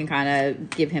y'all can kind of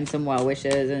give him some well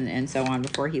wishes and so on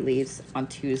before he leaves on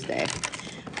Tuesday.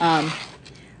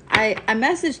 I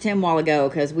messaged him a while ago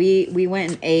because we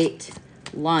went and ate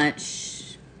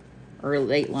lunch or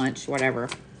late lunch, whatever.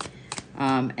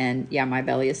 And yeah, my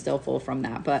belly is still full from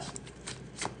that, but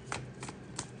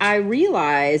I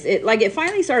realized it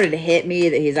finally started to hit me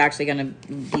that he's actually going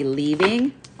to be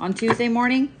leaving on Tuesday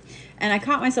morning. And I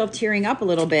caught myself tearing up a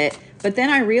little bit, but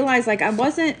then I realized like I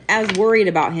wasn't as worried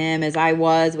about him as I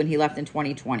was when he left in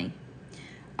 2020.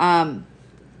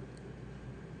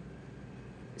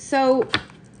 So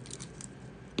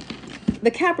the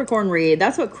Capricorn read,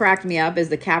 that's what cracked me up, is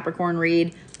the Capricorn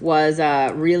read was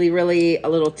really, really a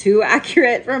little too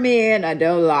accurate for me, and I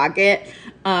don't like it.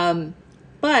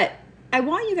 But I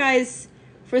want you guys,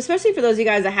 especially for those of you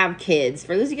guys that have kids,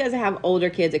 for those of you guys that have older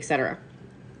kids, etc.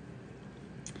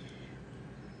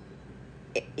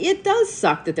 It does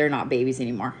suck that they're not babies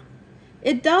anymore.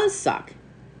 It does suck.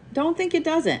 Don't think it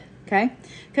doesn't, okay?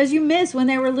 Because you miss when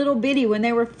they were little bitty, when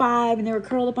they were 5 and they were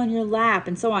curled up on your lap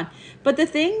and so on. But the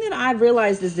thing that I've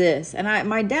realized is this, and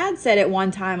my dad said it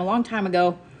one time, a long time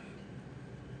ago.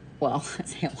 Well, I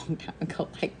say a long time ago,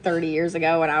 like 30 years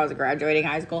ago when I was graduating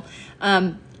high school.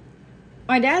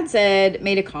 My dad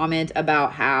made a comment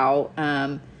about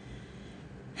how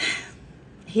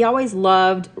he always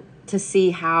loved to see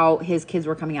how his kids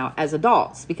were coming out as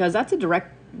adults, because that's a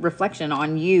direct reflection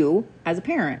on you as a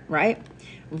parent, right?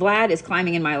 Vlad is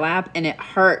climbing in my lap and it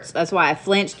hurts. That's why I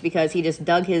flinched, because he just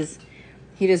dug his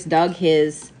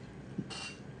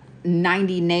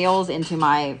 90 nails into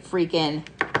my freaking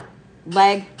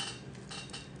leg.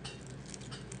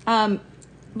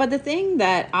 But the thing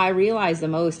that I realize the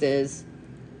most is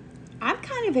I'm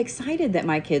kind of excited that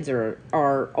my kids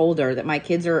are older, that my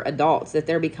kids are adults, that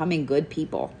they're becoming good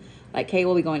people. Like Kay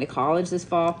will be going to college this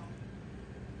fall.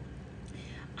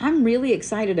 I'm really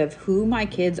excited of who my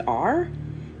kids are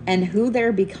and who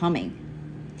they're becoming.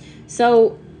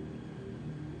 So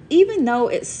even though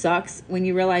it sucks when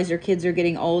you realize your kids are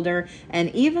getting older,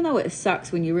 and even though it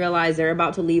sucks when you realize they're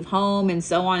about to leave home and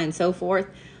so on and so forth,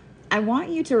 I want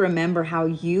you to remember how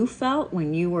you felt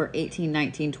when you were 18,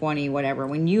 19, 20, whatever,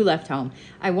 when you left home.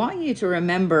 I want you to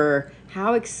remember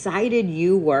how excited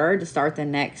you were to start the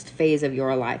next phase of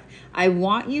your life. I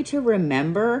want you to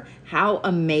remember how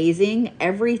amazing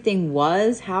everything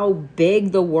was, how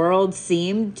big the world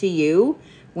seemed to you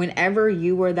whenever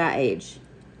you were that age.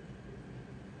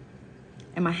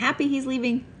 Am I happy he's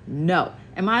leaving? No.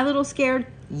 Am I a little scared?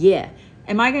 Yeah.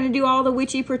 Am I going to do all the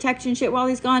witchy protection shit while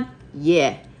he's gone?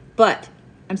 Yeah. But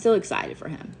I'm still excited for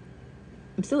him.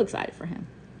 I'm still excited for him.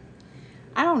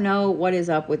 I don't know what is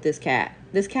up with this cat.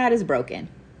 This cat is broken.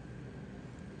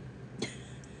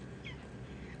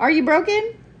 Are you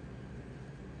broken?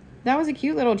 That was a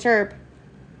cute little chirp.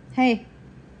 Hey,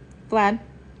 Vlad,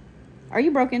 are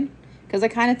you broken? Because I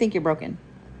kind of think you're broken.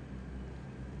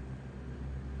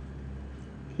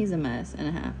 He's a mess and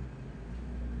a half.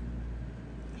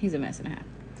 He's a mess and a half.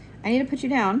 I need to put you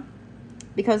down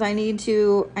because I need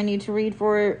to read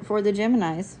for the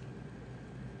Geminis.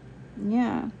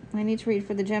 Yeah, I need to read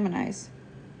for the Geminis.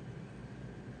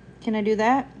 Can I do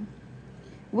that?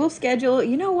 We'll schedule,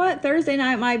 you know what? Thursday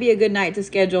night might be a good night to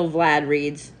schedule Vlad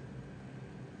reads.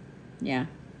 Yeah,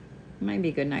 might be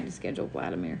a good night to schedule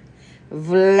Vladimir.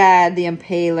 Vlad the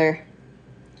Impaler.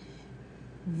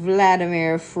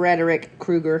 Vladimir Frederick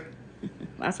Krueger.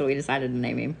 That's what we decided to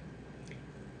name him.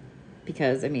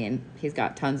 Because, I mean, he's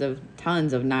got tons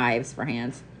of knives for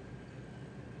hands.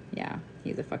 Yeah,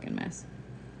 he's a fucking mess.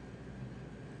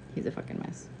 He's a fucking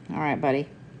mess. All right, buddy.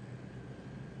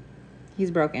 He's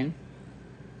broken.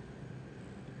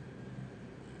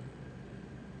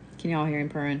 Can y'all hear him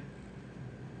purring?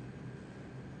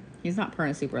 He's not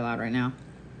purring super loud right now.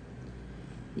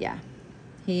 Yeah.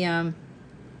 Yeah.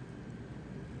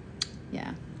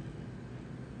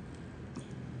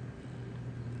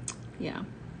 Yeah.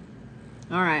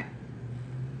 All right.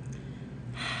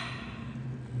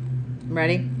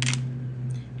 Ready?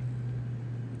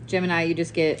 Gemini, you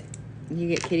get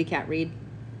kitty cat read.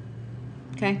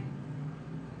 Okay?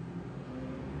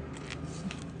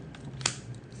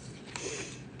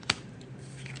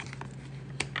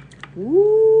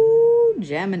 Ooh,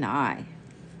 Gemini.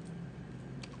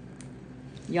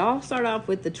 Y'all start off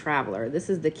with the Traveler. This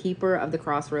is the Keeper of the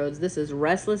Crossroads. This is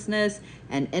restlessness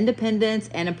and independence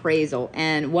and appraisal.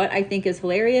 And what I think is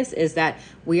hilarious is that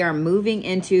we are moving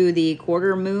into the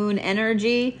quarter moon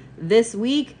energy this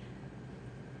week.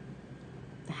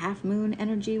 The half moon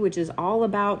energy, which is all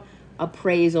about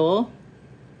appraisal.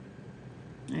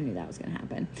 I knew that was going to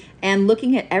happen. And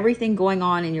looking at everything going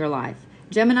on in your life.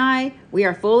 Gemini, we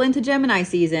are full into Gemini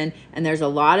season, and there's a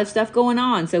lot of stuff going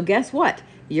on. So guess what?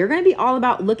 You're going to be all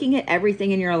about looking at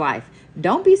everything in your life.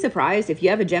 Don't be surprised if you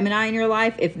have a Gemini in your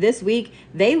life, if this week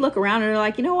they look around and are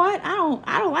like, you know what? I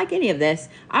don't like any of this.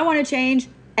 I want to change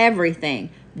everything.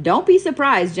 Don't be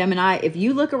surprised, Gemini, if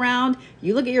you look around,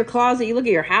 you look at your closet, you look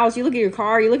at your house, you look at your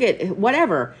car, you look at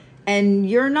whatever, and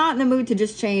you're not in the mood to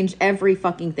just change every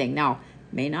fucking thing. Now,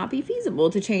 may not be feasible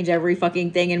to change every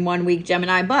fucking thing in 1 week,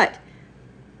 Gemini, but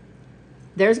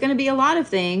there's going to be a lot of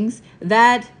things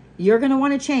that you're going to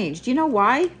want to change. Do you know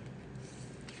why?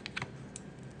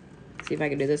 Let's see if I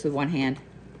can do this with one hand.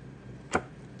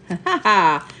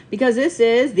 Because this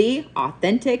is the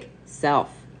authentic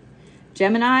self.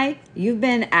 Gemini, you've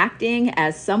been acting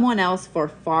as someone else for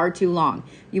far too long.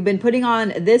 You've been putting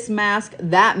on this mask,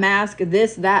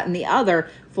 this, that, and the other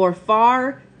for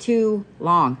far too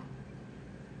long.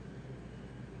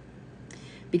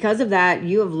 Because of that,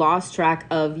 you have lost track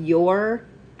of your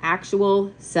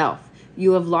actual self.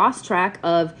 You have lost track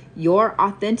of your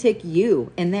authentic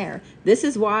you in there. This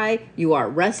is why you are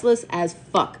restless as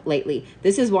fuck lately.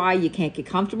 This is why you can't get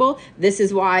comfortable. This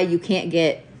is why you can't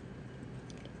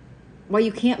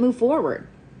move forward,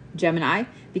 Gemini,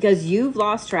 because you've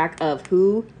lost track of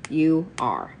who you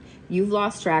are. You've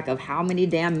lost track of how many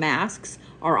damn masks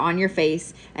are on your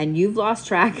face, and you've lost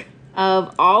track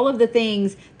of all of the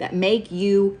things that make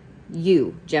you,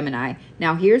 you, Gemini.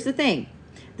 Now, here's the thing.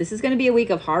 This is going to be a week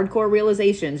of hardcore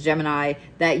realizations, Gemini,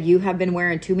 that you have been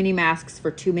wearing too many masks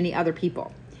for too many other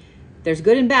people. There's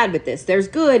good and bad with this. There's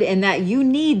good in that you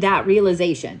need that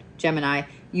realization, Gemini.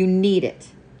 You need it.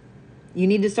 You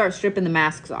need to start stripping the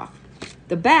masks off.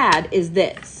 The bad is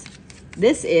this.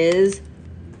 This is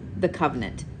the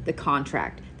covenant, the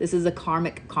contract. This is a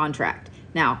karmic contract.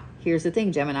 Now, here's the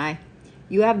thing, Gemini.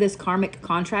 You have this karmic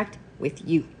contract with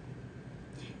you.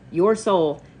 Your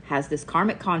soul has this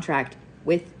karmic contract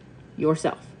with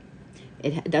yourself.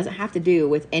 It doesn't have to do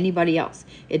with anybody else.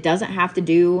 It doesn't have to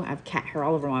do, I have cat hair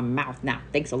all over my mouth now.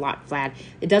 Thanks a lot, Vlad.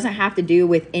 It doesn't have to do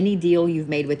with any deal you've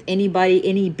made with anybody,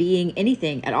 any being,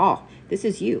 anything at all. This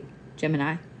is you,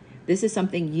 Gemini. This is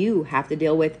something you have to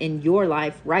deal with in your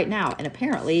life right now. And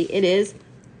apparently it is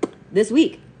this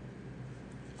week.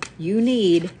 You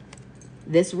need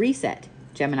this reset,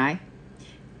 Gemini.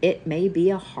 It may be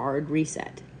a hard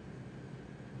reset.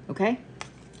 Okay?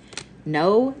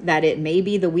 Know that it may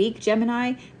be the week,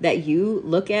 Gemini, that you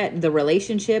look at the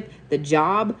relationship, the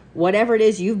job, whatever it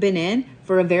is you've been in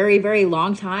for a very, very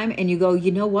long time, and you go,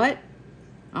 you know what?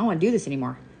 I don't want to do this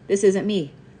anymore. This isn't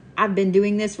me. I've been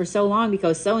doing this for so long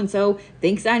because so-and-so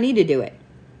thinks I need to do it.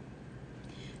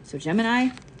 So Gemini,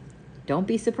 don't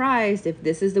be surprised if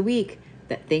this is the week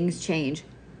that things change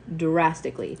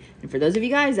drastically. And for those of you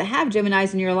guys that have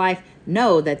Geminis in your life,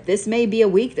 know that this may be a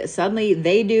week that suddenly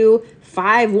they do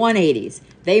 5 180s.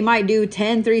 They might do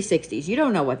 10 360s. You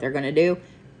don't know what they're going to do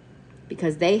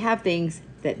because they have things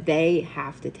that they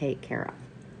have to take care of.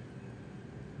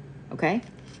 Okay?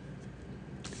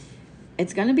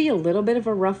 It's going to be a little bit of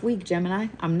a rough week, Gemini.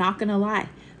 I'm not going to lie.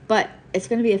 But it's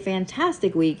going to be a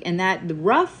fantastic week, and that the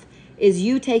rough is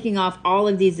you taking off all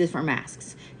of these different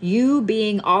masks. You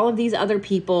being all of these other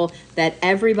people that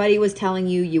everybody was telling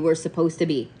you you were supposed to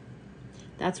be.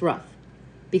 That's rough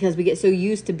because we get so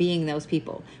used to being those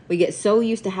people. We get so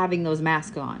used to having those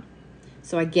masks on.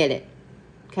 So I get it.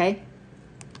 Okay?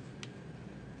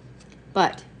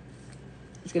 But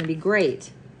it's going to be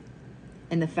great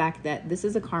in the fact that this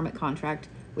is a karmic contract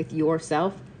with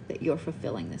yourself that you're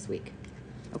fulfilling this week.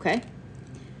 Okay?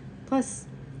 Plus,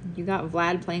 you got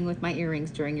Vlad playing with my earrings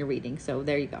during your reading. So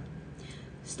there you go.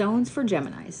 Stones for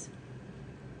Geminis.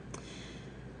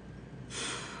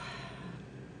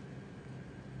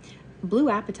 Blue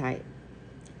Apatite.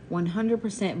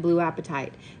 100% blue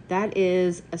Apatite. That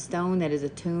is a stone that is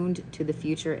attuned to the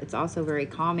future. It's also very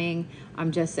calming.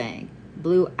 I'm just saying.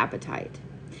 Blue Apatite.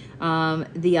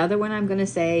 The other one I'm going to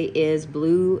say is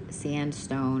blue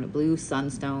sandstone, blue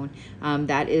sunstone.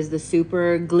 That is the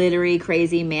super glittery,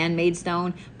 crazy man-made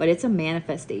stone, but it's a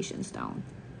manifestation stone.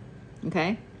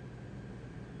 Okay?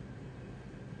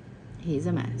 He's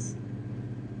a mess.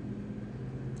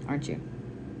 Aren't you?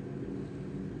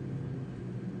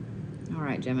 All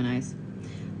right, Geminis.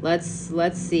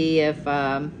 Let's see if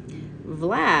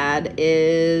Vlad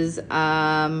is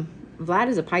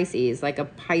a Pisces, like a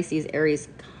Pisces Aries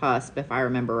cusp, if I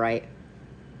remember right.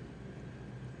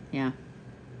 Yeah.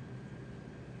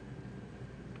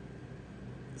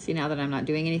 See, now that I'm not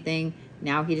doing anything,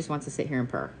 now he just wants to sit here and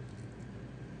purr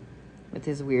with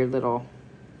his weird little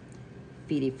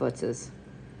feety footses.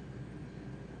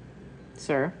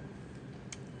 Sir,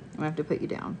 I'm gonna have to put you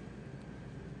down.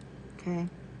 Okay?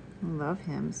 I love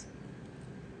hymns.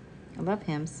 I love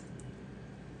hymns.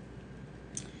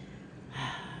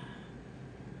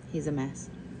 He's a mess.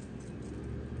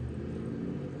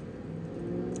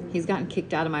 He's gotten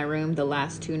kicked out of my room the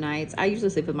last 2 nights. I usually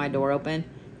sleep with my door open.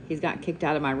 He's gotten kicked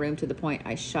out of my room to the point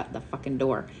I shut the fucking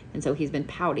door. And so he's been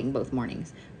pouting both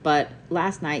mornings. But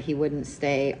last night he wouldn't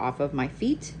stay off of my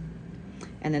feet.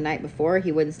 And the night before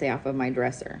he wouldn't stay off of my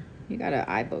dresser. You got an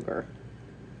eye booger.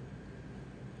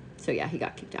 So yeah, he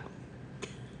got kicked out.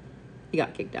 He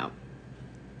got kicked out.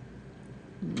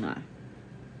 Mwah.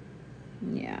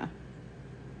 Yeah.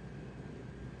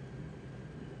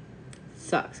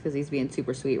 Sucks because he's being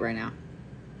super sweet right now.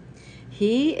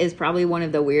 He is probably one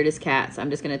of the weirdest cats. I'm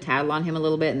just going to tattle on him a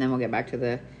little bit and then we'll get back to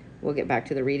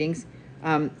the readings.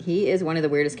 He is one of the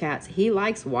weirdest cats. He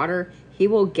likes water. He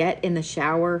will get in the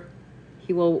shower.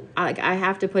 He will, like, I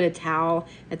have to put a towel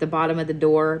at the bottom of the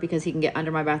door because he can get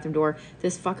under my bathroom door.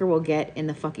 This fucker will get in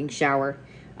the fucking shower.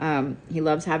 He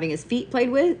loves having his feet played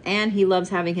with and he loves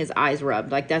having his eyes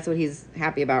rubbed. Like, that's what he's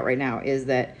happy about right now, is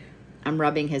that I'm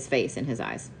rubbing his face and his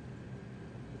eyes.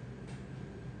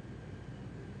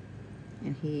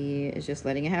 And he is just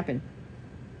letting it happen.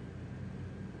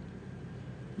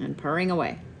 And purring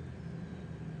away.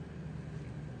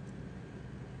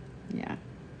 Yeah.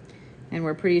 And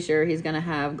we're pretty sure he's going to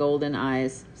have golden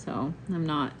eyes. So I'm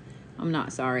not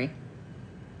sorry.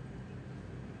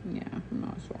 Yeah, I'm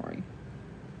not sorry.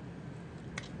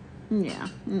 Yeah,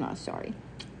 I'm not sorry.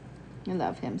 I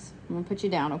love him. I'm going to put you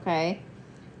down, okay?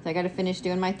 So I got to finish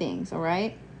doing my things, all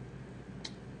right?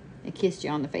 I kissed you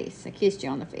on the face. I kissed you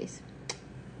on the face.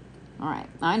 All right,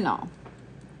 I know.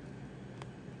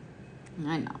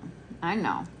 I know. I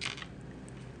know.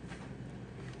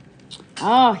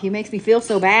 Oh, he makes me feel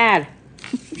so bad.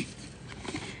 He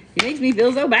makes me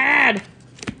feel so bad.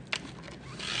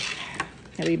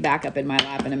 He'll be back up in my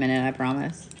lap in a minute, I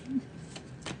promise.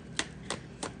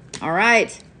 All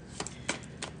right.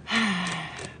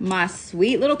 My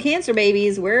sweet little Cancer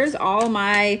babies. Where's all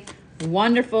my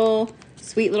wonderful,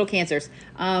 sweet little Cancers?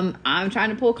 I'm trying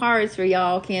to pull cards for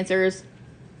y'all, Cancers.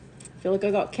 I feel like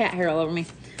I got cat hair all over me.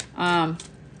 And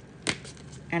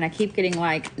I keep getting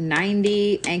like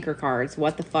 90 anchor cards.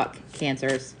 What the fuck,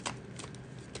 Cancers?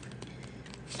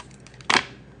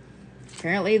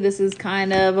 Apparently this is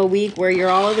kind of a week where you're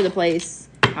all over the place.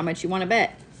 How much you want to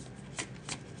bet?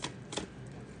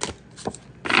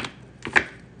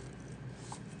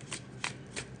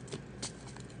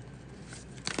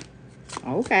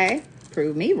 Okay,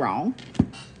 prove me wrong.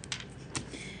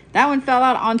 That one fell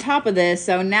out on top of this,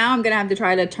 so now I'm going to have to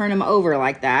try to turn them over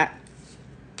like that.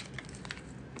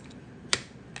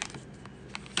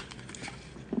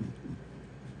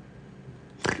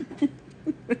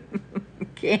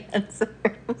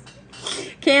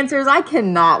 Cancers, I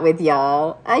cannot with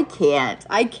y'all. I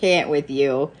can't with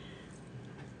you.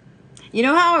 You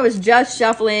know how I was just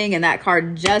shuffling and that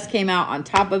card just came out on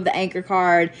top of the anchor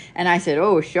card and I said,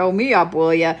 oh, show me up,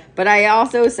 will ya? But I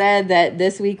also said that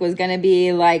this week was going to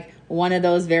be like one of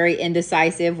those very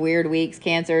indecisive, weird weeks,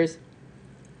 Cancers.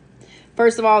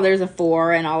 First of all, there's a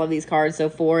 4 in all of these cards, so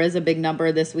 4 is a big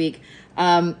number this week.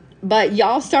 But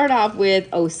y'all start off with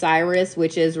Osiris,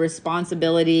 which is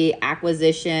responsibility,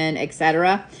 acquisition,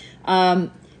 etc.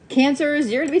 Cancers,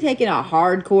 you're going to be taking a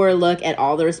hardcore look at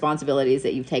all the responsibilities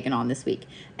that you've taken on this week.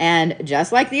 And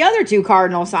just like the other 2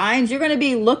 cardinal signs, you're going to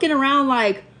be looking around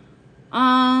like,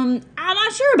 I'm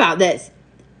not sure about this.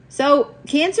 So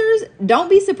Cancers, don't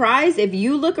be surprised if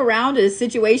you look around at a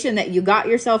situation that you got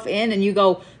yourself in and you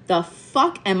go, the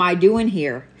fuck am I doing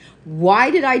here?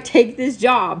 Why did I take this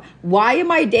job? Why am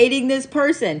I dating this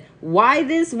person? Why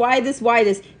this? Why this? Why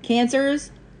this?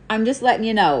 Cancers, I'm just letting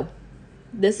you know.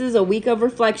 This is a week of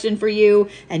reflection for you,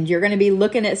 and you're going to be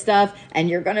looking at stuff, and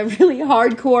you're going to really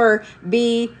hardcore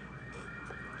be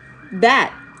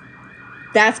that.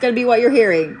 That's going to be what you're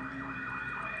hearing.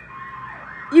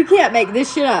 You can't make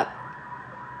this shit up.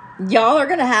 Y'all are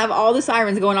going to have all the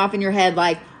sirens going off in your head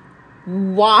like,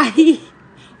 why?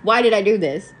 Why did I do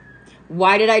this?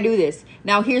 Why did I do this?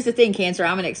 Now, here's the thing, Cancer.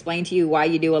 I'm going to explain to you why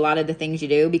you do a lot of the things you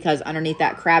do, because underneath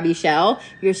that crabby shell,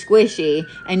 you're squishy,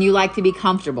 and you like to be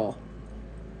comfortable.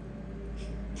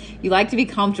 You like to be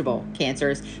comfortable,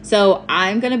 Cancers. So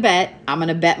I'm going to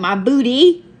bet my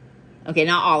booty. Okay,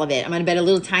 not all of it. I'm going to bet a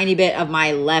little tiny bit of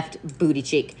my left booty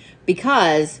cheek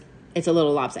because it's a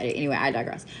little lopsided. Anyway, I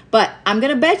digress. But I'm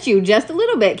going to bet you just a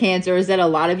little bit, Cancers, that a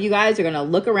lot of you guys are going to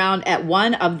look around at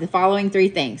one of the following 3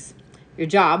 things. Your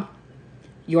job,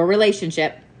 your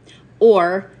relationship,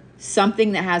 or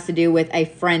something that has to do with a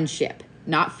friendship.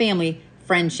 Not family,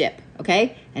 friendship.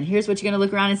 Okay? And here's what you're going to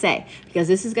look around and say, because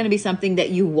this is going to be something that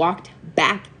you walked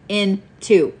back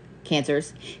into.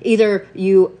 Cancers. Either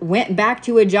you went back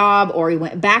to a job, or you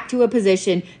went back to a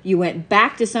position, you went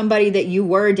back to somebody that you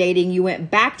were dating, you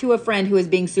went back to a friend who was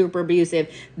being super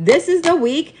abusive. This is the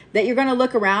week that you're going to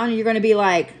look around and you're going to be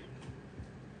like,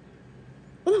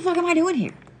 what the fuck am I doing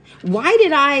here? Why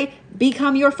did I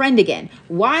become your friend again?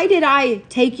 Why did I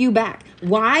take you back?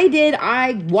 Why did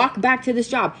I walk back to this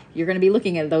job? You're going to be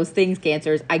looking at those things,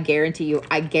 Cancers. I guarantee you.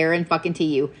 I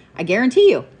guarantee you. I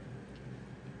guarantee you.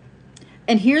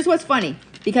 And here's what's funny,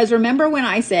 because remember when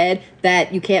I said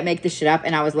that you can't make this shit up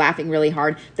and I was laughing really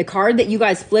hard? The card that you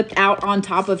guys flipped out on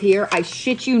top of here, I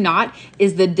shit you not,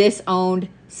 is the disowned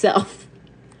self.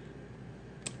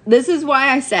 This is why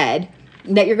I said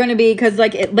that you're going to be, because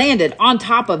like it landed on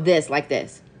top of this like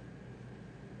this.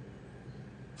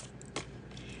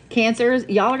 Cancers,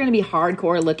 y'all are going to be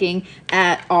hardcore looking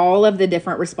at all of the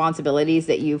different responsibilities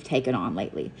that you've taken on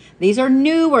lately. These are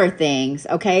newer things,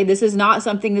 okay? This is not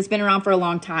something that's been around for a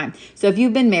long time. So if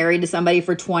you've been married to somebody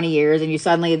for 20 years and you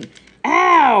suddenly,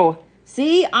 ow,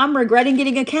 see, I'm regretting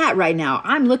getting a cat right now.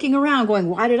 I'm looking around going,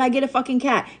 why did I get a fucking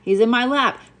cat? He's in my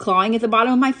lap, clawing at the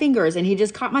bottom of my fingers, and he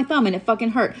just caught my thumb and it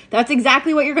fucking hurt. That's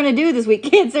exactly what you're going to do this week,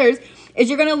 Cancers, is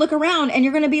you're going to look around and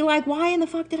you're going to be like, why in the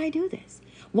fuck did I do this?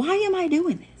 Why am I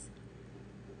doing this?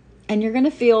 And you're going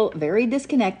to feel very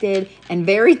disconnected and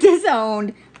very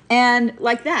disowned, and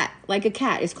like that, like a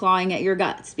cat is clawing at your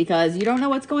guts because you don't know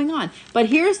what's going on. But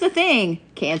here's the thing,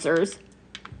 Cancers.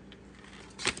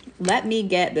 Let me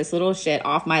get this little shit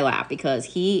off my lap because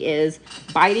he is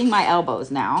biting my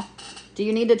elbows now. Do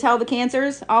you need to tell the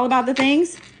Cancers all about the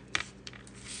things?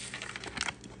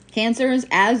 Cancers,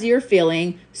 as you're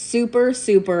feeling super,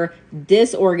 super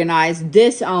disorganized,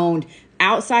 disowned,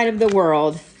 outside of the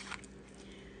world,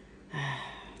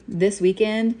 this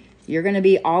weekend, you're going to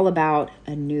be all about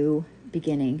a new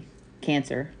beginning,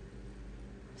 Cancer.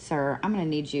 Sir, I'm going to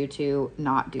need you to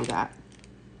not do that.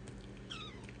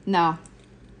 No.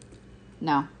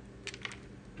 No.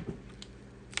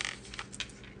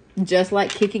 Just like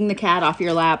kicking the cat off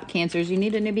your lap, Cancers, you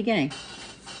need a new beginning.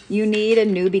 You need a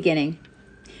new beginning.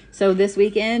 So this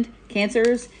weekend,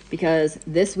 Cancers, because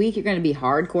this week you're going to be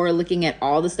hardcore looking at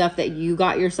all the stuff that you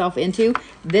got yourself into.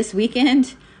 This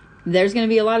weekend, there's going to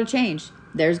be a lot of change.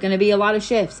 There's going to be a lot of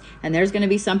shifts, and there's going to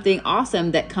be something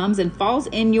awesome that comes and falls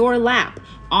in your lap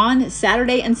on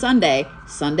Saturday and Sunday.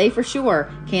 Sunday for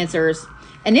sure, Cancers.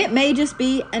 And it may just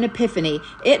be an epiphany.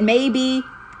 It may be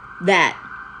that.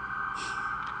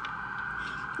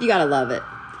 You got to love it.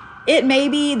 It may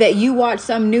be that you watch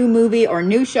some new movie or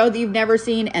new show that you've never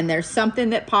seen, and there's something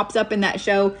that pops up in that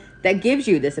show that gives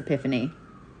you this epiphany.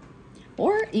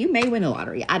 Or you may win the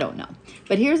lottery. I don't know.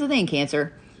 But here's the thing,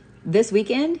 Cancer. This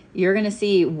weekend, you're going to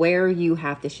see where you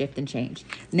have to shift and change.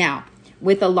 Now,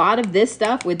 with a lot of this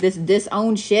stuff, with this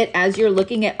disowned shit, as you're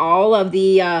looking at all of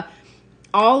the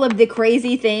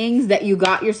crazy things that you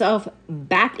got yourself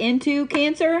back into,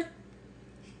 Cancer,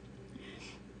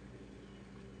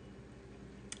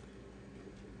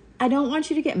 I don't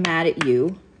want you to get mad at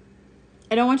you.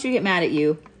 I don't want you to get mad at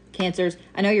you, Cancers.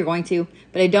 I know you're going to,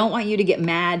 but I don't want you to get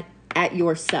mad at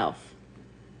yourself.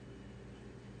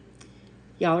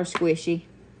 Y'all are squishy.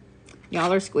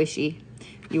 Y'all are squishy.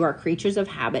 You are creatures of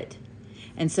habit.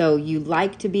 And so you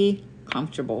like to be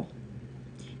comfortable.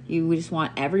 You just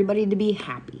want everybody to be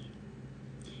happy.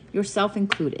 Yourself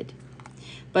included.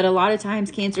 But a lot of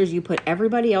times, Cancers, you put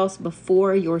everybody else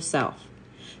before yourself.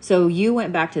 So you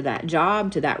went back to that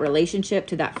job, to that relationship,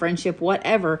 to that friendship,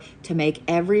 whatever, to make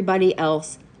everybody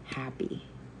else happy.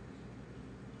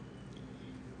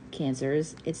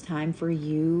 Cancers, it's time for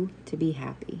you to be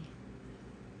happy.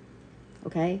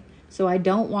 Okay? So I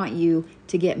don't want you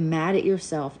to get mad at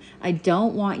yourself. I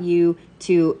don't want you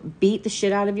to beat the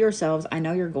shit out of yourselves. I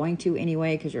know you're going to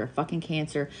anyway because you're a fucking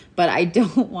Cancer. But I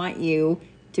don't want you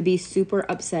to be super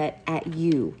upset at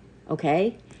you.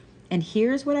 Okay? And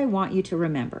here's what I want you to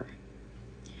remember.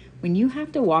 When you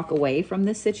have to walk away from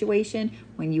this situation,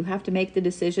 when you have to make the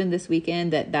decision this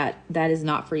weekend that is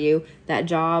not for you, that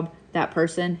job, that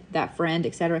person, that friend,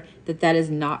 etc., that is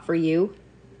not for you,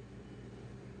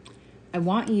 I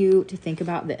want you to think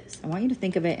about this. I want you to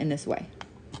think of it in this way.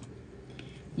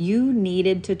 You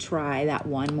needed to try that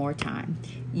one more time.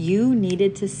 You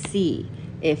needed to see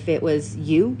if it was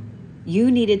you.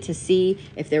 You needed to see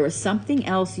if there was something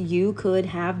else you could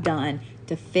have done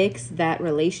to fix that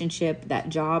relationship, that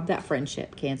job, that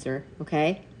friendship, Cancer,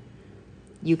 okay?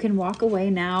 You can walk away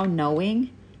now knowing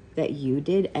that you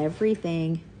did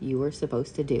everything you were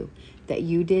supposed to do, that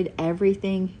you did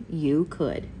everything you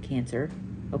could, Cancer,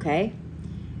 okay?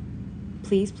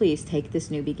 Please, please take this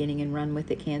new beginning and run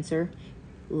with it, Cancer.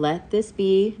 Let this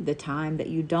be the time that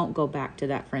you don't go back to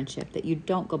that friendship, that you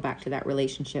don't go back to that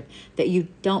relationship, that you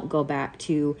don't go back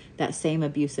to that same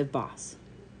abusive boss.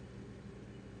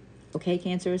 Okay,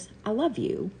 Cancers? I love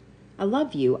you. I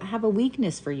love you. I have a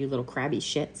weakness for you little crabby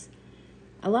shits.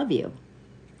 I love you.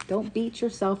 Don't beat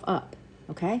yourself up,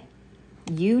 okay?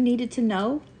 You needed to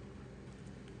know.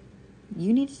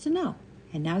 You needed to know.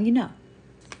 And now you know.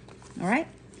 All right?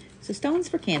 So stones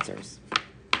for Cancers.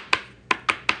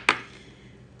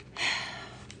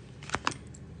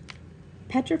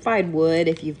 Petrified wood,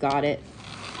 if you've got it.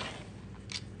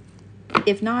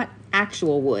 If not,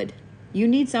 actual wood. You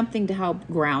need something to help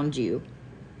ground you.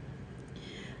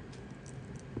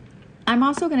 I'm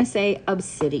also going to say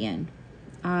obsidian.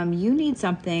 You need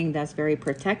something that's very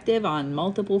protective on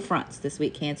multiple fronts this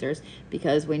week, Cancers,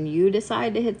 because when you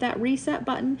decide to hit that reset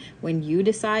button, when you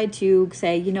decide to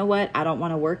say, you know what, I don't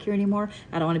want to work here anymore,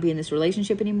 I don't want to be in this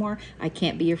relationship anymore, I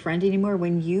can't be your friend anymore,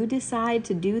 when you decide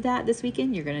to do that this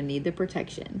weekend, you're going to need the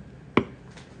protection.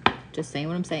 Just saying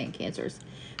what I'm saying, Cancers.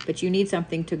 But you need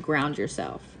something to ground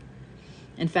yourself.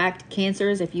 In fact,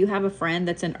 Cancers, if you have a friend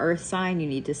that's an earth sign, you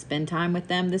need to spend time with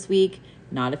them this week.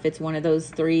 Not if it's one of those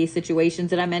 3 situations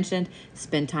that I mentioned.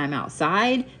 Spend time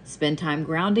outside. Spend time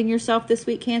grounding yourself this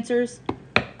week, Cancers.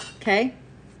 Okay?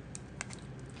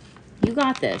 You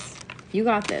got this. You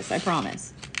got this. I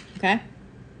promise. Okay?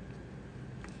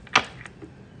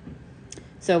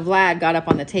 So Vlad got up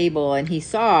on the table and he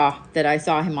saw that I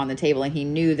saw him on the table and he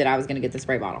knew that I was going to get the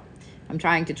spray bottle. I'm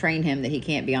trying to train him that he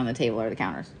can't be on the table or the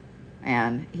counters.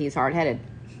 And he's hard-headed.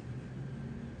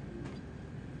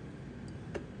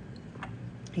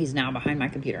 He's now behind my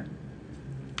computer.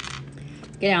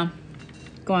 Get down.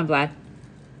 Go on, Vlad.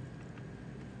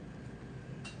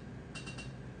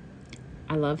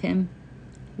 I love him.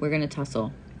 We're going to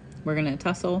tussle. We're going to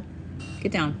tussle.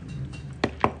 Get down.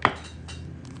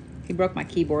 He broke my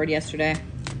keyboard yesterday.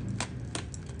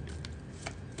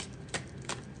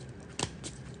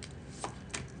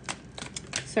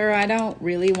 Sir, I don't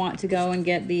really want to go and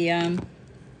get the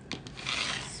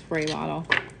spray bottle.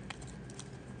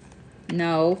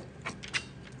 No.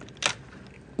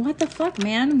 What the fuck,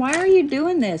 man? Why are you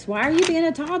doing this? Why are you being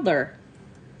a toddler?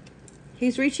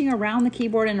 He's reaching around the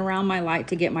keyboard and around my light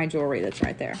to get my jewelry that's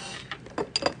right there.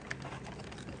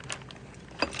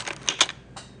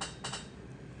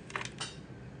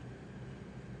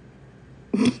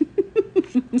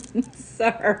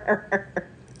 Sir.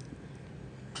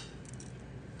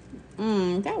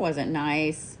 That wasn't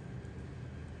nice.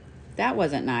 That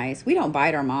wasn't nice. We don't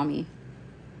bite our mommy.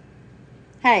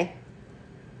 Hey.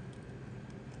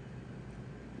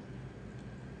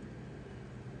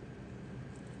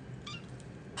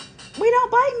 We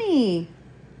don't bite me.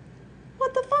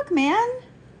 What the fuck, man?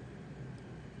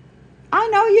 I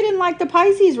know you didn't like the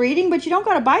Pisces reading, but you don't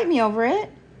gotta bite me over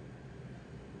it.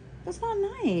 That's not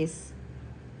nice.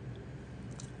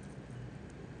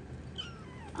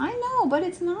 I know, but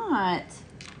it's not.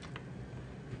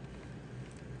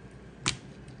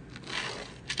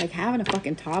 Like having a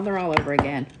fucking toddler all over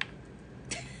again.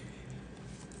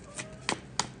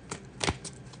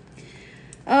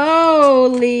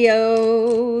 Oh,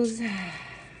 Leos.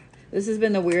 This has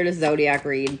been the weirdest Zodiac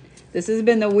read. This has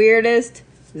been the weirdest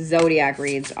Zodiac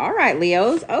reads. All right,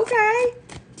 Leos. Okay.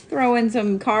 Throwing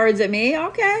some cards at me.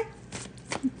 Okay.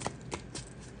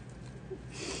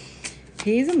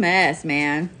 He's a mess,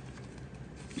 man.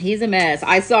 He's a mess.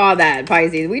 I saw that,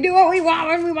 Pisces. We do what we want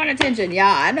when we want attention.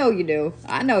 Yeah, I know you do.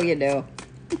 I know you do.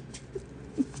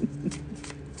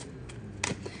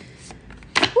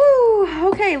 Woo.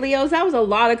 Okay, Leos, that was a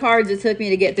lot of cards it took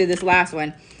me to get through this last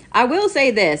one. I will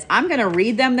say this. I'm going to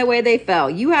read them the way they fell.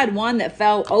 You had one that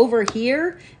fell over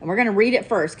here, and we're going to read it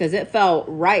first because it fell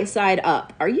right side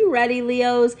up. Are you ready,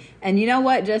 Leos? And you know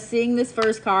what? Just seeing this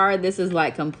first card, this is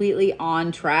like completely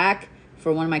on track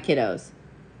for one of my kiddos.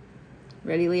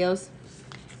 Ready, Leos?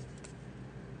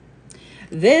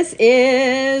 This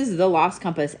is the Lost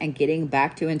Compass and getting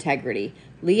back to integrity.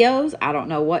 Leos, I don't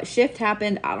know what shift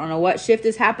happened. I don't know what shift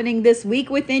is happening this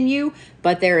week within you,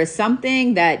 but there is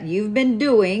something that you've been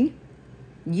doing.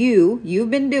 You've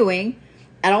been doing.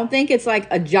 I don't think it's like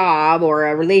a job or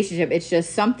a relationship. It's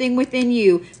just something within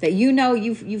you that you know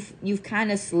you've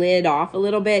kind of slid off a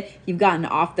little bit. You've gotten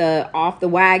off the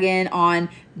wagon on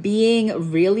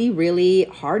being really, really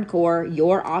hardcore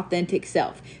your authentic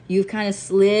self. You've kind of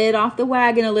slid off the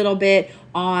wagon a little bit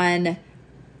on,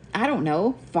 I don't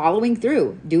know, following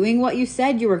through, doing what you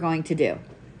said you were going to do.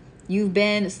 You've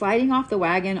been sliding off the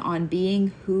wagon on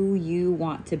being who you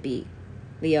want to be,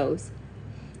 Leos.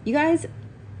 You guys,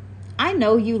 I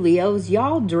know you Leos,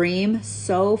 y'all dream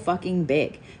so fucking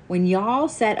big. When y'all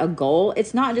set a goal,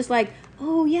 it's not just like,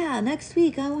 oh yeah, next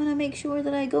week I want to make sure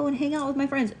that I go and hang out with my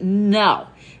friends. No,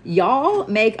 y'all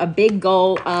make a big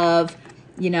goal of,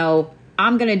 you know,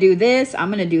 I'm going to do this. I'm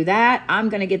going to do that. I'm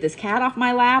going to get this cat off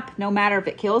my lap, no matter if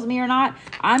it kills me or not.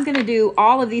 I'm going to do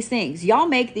all of these things. Y'all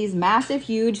make these massive,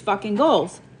 huge fucking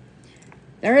goals.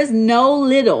 There is no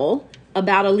little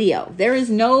about a Leo. There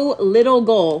is no little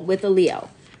goal with a Leo.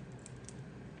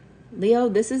 Leo,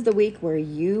 this is the week where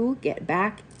you get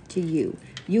back to you.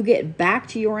 You get back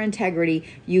to your integrity.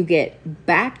 You get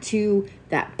back to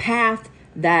that path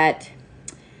that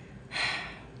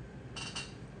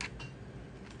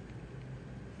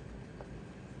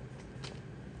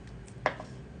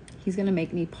he's going to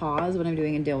make me pause when I'm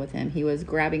doing a deal with him. He was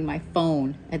grabbing my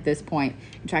phone at this point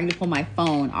and trying to pull my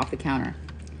phone off the counter.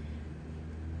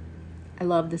 I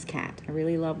love this cat. I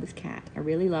really love this cat. I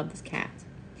really love this cat.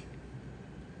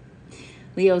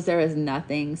 Leos, there is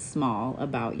nothing small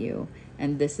about you.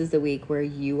 And this is the week where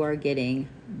you are getting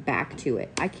back to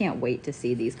it. I can't wait to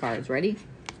see these cards. Ready?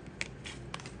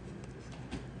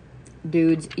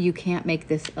 Dudes, you can't make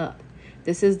this up.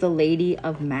 This is the Lady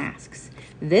of Masks.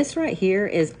 This right here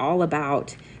is all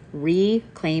about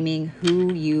reclaiming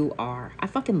who you are. I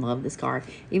fucking love this card.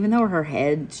 Even though her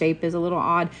head shape is a little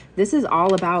odd, this is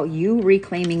all about you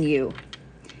reclaiming you.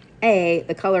 A,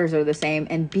 the colors are the same,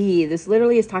 and B, this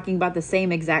literally is talking about the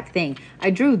same exact thing. I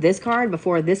drew this card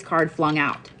before this card flung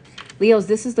out. Leos,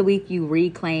 this is the week you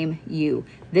reclaim you.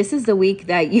 This is the week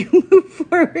that you move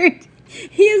forward.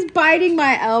 He is biting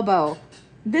my elbow.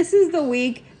 This is the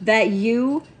week that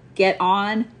you get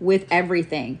on with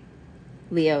everything.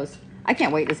 Leos, I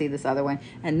can't wait to see this other one.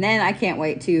 And then I can't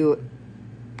wait to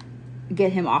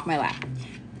get him off my lap.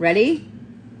 Ready?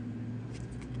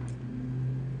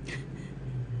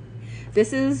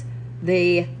 This is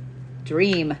the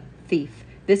Dream Thief.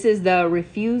 This is the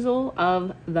refusal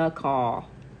of the call.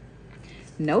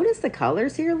 Notice the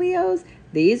colors here, Leos.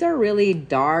 These are really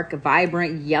dark,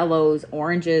 vibrant yellows,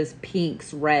 oranges,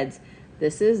 pinks, reds.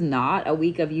 This is not a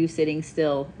week of you sitting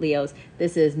still, Leos.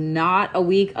 This is not a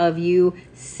week of you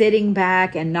sitting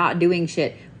back and not doing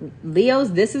shit.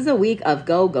 Leos, this is a week of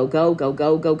go, go, go, go,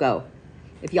 go, go, go.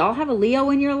 If y'all have a Leo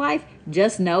in your life,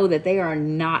 just know that they are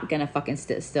not going to fucking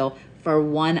sit still for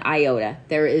one iota.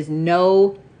 There is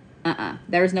no,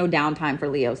 there's no downtime for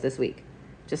Leos this week.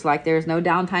 Just like there's no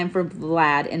downtime for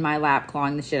Vlad in my lap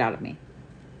clawing the shit out of me.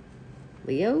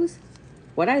 Leos,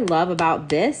 what I love about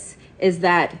this is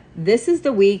that this is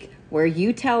the week where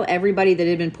you tell everybody that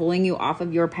had been pulling you off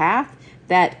of your path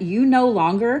that you no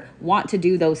longer want to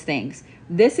do those things.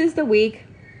 This is the week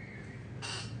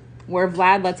where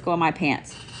Vlad lets go of my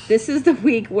pants. This is the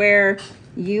week where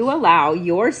you allow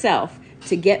yourself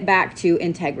to get back to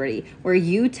integrity, where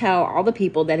you tell all the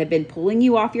people that have been pulling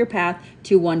you off your path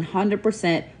to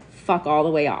 100% fuck all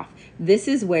the way off. This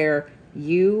is where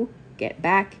you get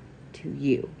back to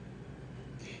you.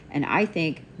 And I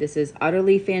think this is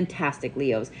utterly fantastic,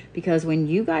 Leos, because when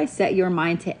you guys set your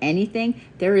mind to anything,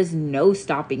 there is no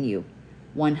stopping you.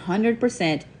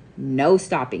 100% no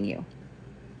stopping you.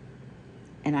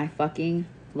 And I fucking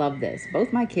love this.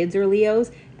 Both my kids are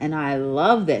Leos, and I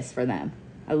love this for them.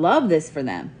 I love this for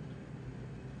them.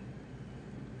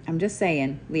 I'm just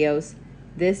saying, Leos,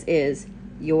 this is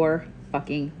your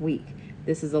fucking week.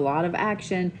 This is a lot of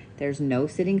action. There's no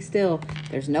sitting still.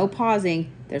 There's no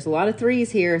pausing. There's a lot of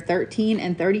threes here. 13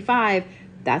 and 35.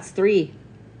 That's 3.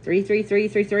 3, 3, 3,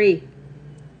 3, 3.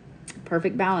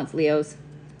 Perfect balance, Leos.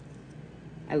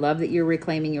 I love that you're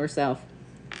reclaiming yourself.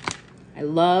 I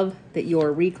love that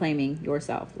you're reclaiming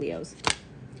yourself, Leos.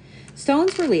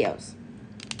 Stones for Leos.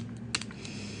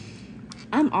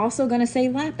 I'm also going to say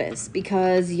Lapis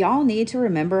because y'all need to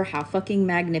remember how fucking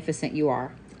magnificent you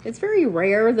are. It's very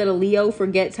rare that a Leo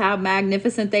forgets how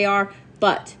magnificent they are,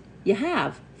 but you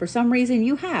have. For some reason,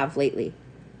 you have lately.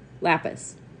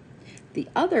 Lapis. The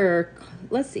other,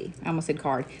 let's see, I almost said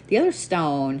card. The other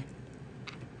stone,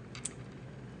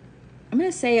 I'm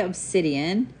going to say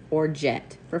Obsidian or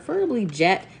Jet. Preferably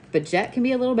Jet, but Jet can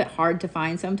be a little bit hard to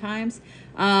find sometimes.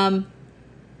 Yeah.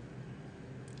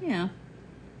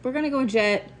 We're going to go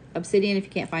Jet, Obsidian if you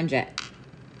can't find Jet.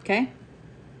 Okay?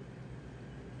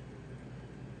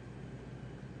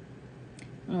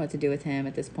 I don't know what to do with him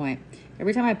at this point.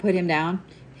 Every time I put him down,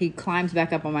 he climbs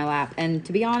back up on my lap. And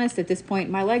to be honest, at this point,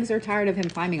 my legs are tired of him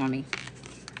climbing on me.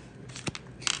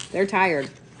 They're tired.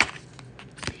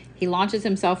 He launches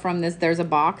himself from this. There's a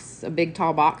box, a big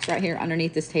tall box right here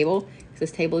underneath this table. This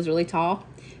table is really tall.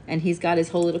 And he's got his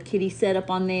whole little kitty set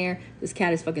up on there. This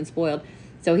cat is fucking spoiled.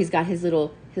 So he's got his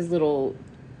little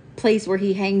place where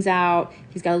he hangs out.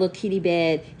 He's got a little kitty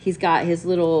bed. He's got his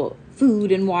little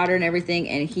food and water and everything.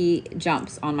 And he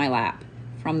jumps on my lap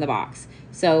from the box.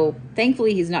 So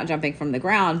thankfully he's not jumping from the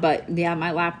ground, but yeah,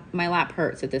 my lap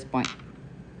hurts at this point.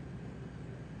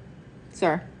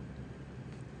 Sir.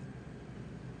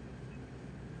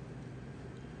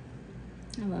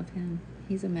 I love him.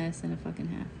 He's a mess and a fucking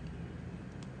half.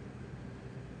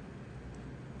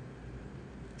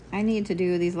 I need to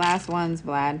do these last ones,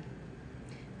 Vlad.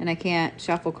 And I can't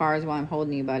shuffle cards while I'm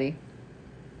holding you, buddy.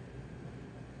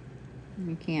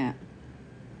 You can't.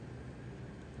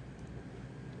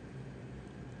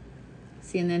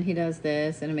 See, and then he does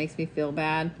this, and it makes me feel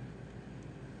bad.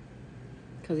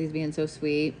 Because he's being so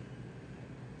sweet.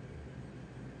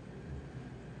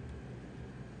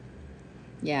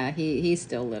 Yeah, he's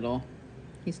still little.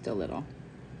 He's still little.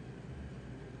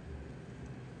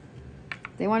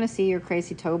 They want to see your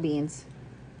crazy toe beans.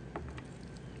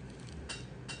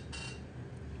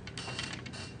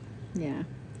 Yeah.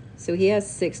 So he has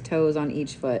 6 toes on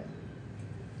each foot.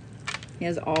 He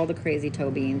has all the crazy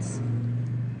toe beans.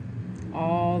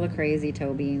 All the crazy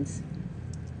toe beans.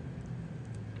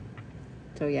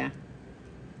 So yeah.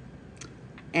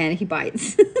 And he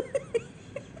bites.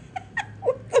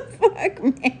 What the fuck,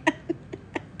 man?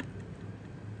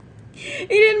 He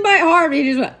didn't bite hard, but he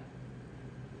just went.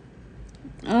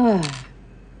 Ugh.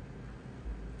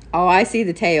 Oh, I see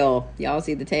the tail. Y'all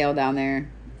see the tail down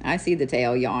there. I see the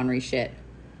tail, you ornery shit.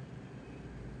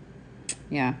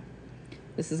 Yeah.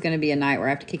 This is going to be a night where I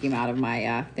have to kick him out of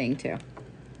my thing, too.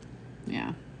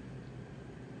 Yeah.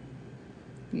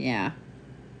 Yeah.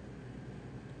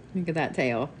 Look at that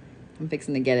tail. I'm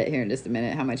fixing to get it here in just a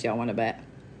minute. How much y'all want to bet?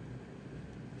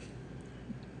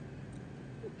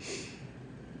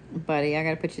 Buddy, I got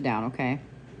to put you down, okay?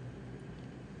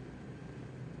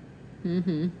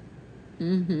 Mm-hmm.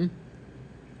 Mm-hmm.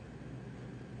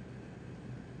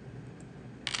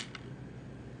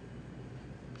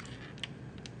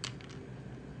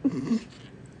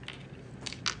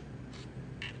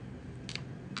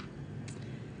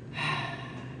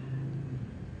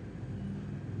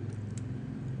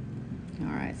 All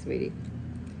right, sweetie.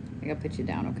 I gotta put you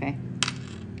down, okay?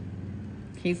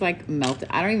 He's like melted.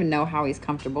 I don't even know how he's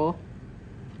comfortable.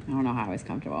 I don't know how he's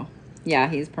comfortable. Yeah,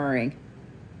 he's purring.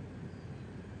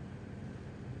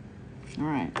 All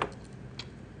right.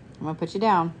 I'm gonna put you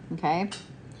down, okay?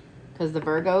 Because the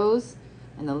Virgos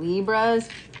and the Libras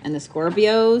and the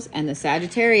Scorpios and the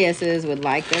Sagittariuses would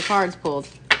like their cards pulled.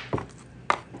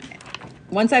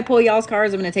 Once I pull y'all's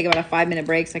cards, I'm gonna take about a 5-minute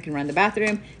break so I can run to the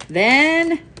bathroom.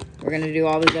 Then we're gonna do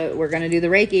we're gonna do the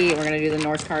Reiki. We're gonna do the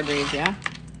Norse card reads, yeah?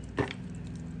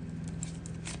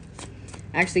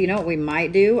 Actually, you know what we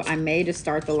might do? I may just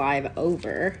start the live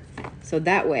over. So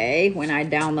that way, when I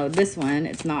download this one,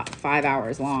 it's not 5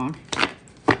 hours long.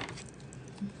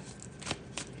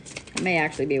 It may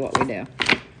actually be what we do.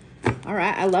 All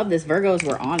right, I love this. Virgos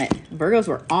were on it. Virgos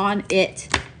were on it.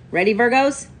 Ready,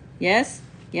 Virgos? Yes?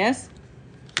 Yes?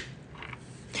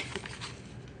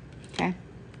 Okay.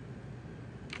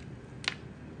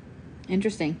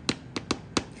 Interesting.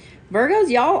 Virgos,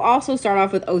 y'all also start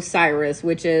off with Osiris,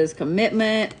 which is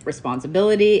commitment,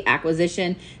 responsibility,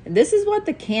 acquisition. And this is what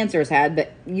the Cancers had,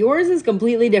 but yours is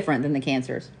completely different than the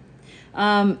Cancers.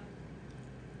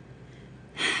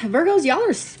 Virgos, y'all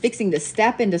are fixing to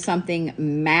step into something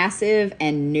massive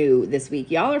and new this week.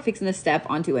 Y'all are fixing to step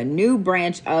onto a new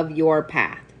branch of your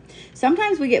path.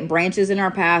 Sometimes we get branches in our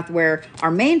path where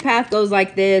our main path goes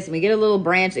like this, and we get a little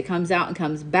branch that comes out and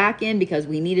comes back in because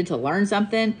we needed to learn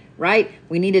something, right?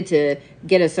 We needed to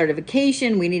get a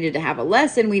certification. We needed to have a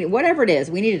lesson. Whatever it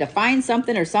is, we needed to find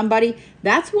something or somebody.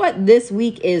 That's what this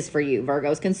week is for you,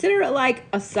 Virgos. Consider it like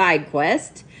a side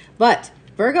quest. But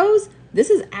Virgos,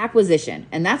 this is acquisition.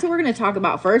 And that's what we're going to talk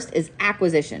about first is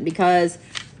acquisition. Because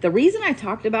the reason I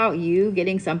talked about you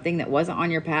getting something that wasn't on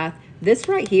your path, this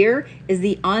right here is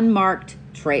the unmarked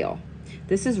trail.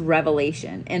 This is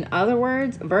revelation. In other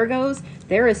words, Virgos,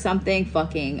 there is something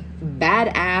fucking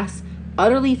badass,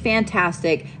 utterly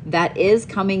fantastic that is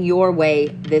coming your way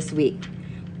this week.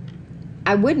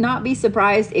 I would not be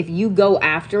surprised if you go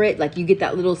after it, like you get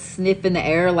that little sniff in the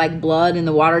air like blood in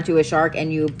the water to a shark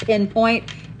and you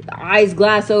pinpoint, eyes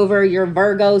glass over, your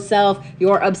Virgo self,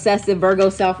 your obsessive Virgo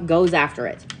self goes after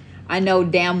it. I know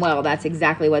damn well that's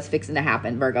exactly what's fixing to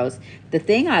happen, Virgos. The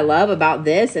thing I love about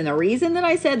this, and the reason that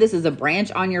I said this is a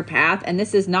branch on your path, and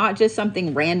this is not just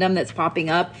something random that's popping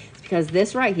up, is because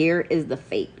this right here is the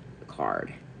fate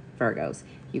card, Virgos.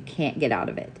 You can't get out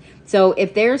of it. So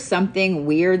if there's something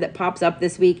weird that pops up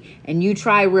this week and you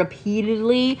try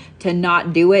repeatedly to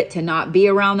not do it, to not be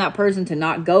around that person, to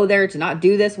not go there, to not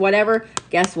do this, whatever,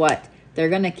 guess what? They're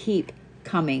going to keep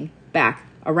coming back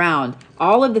around.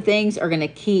 All of the things are going to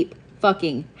keep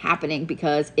fucking happening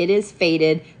because it is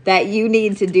fated that you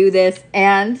need to do this.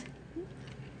 And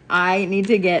I need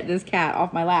to get this cat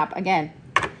off my lap again.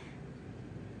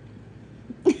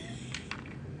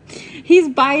 He's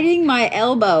biting my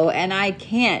elbow and I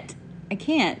can't.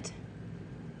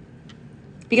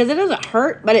 Because it doesn't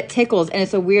hurt, but it tickles and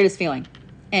it's the weirdest feeling.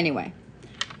 Anyway,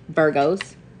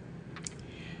 Virgos.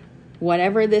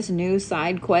 Whatever this new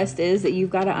side quest is that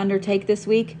you've got to undertake this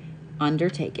week,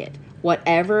 undertake it.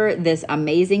 Whatever this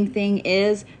amazing thing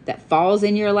is that falls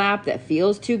in your lap that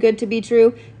feels too good to be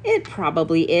true, it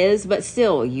probably is, but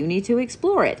still, you need to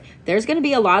explore it. There's going to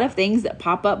be a lot of things that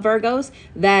pop up, Virgos,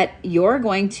 that you're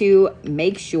going to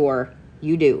make sure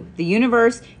you do. The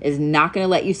universe is not going to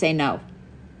let you say no.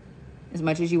 As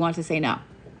much as you want to say no,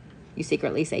 you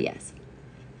secretly say yes.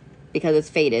 Because it's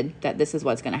fated that this is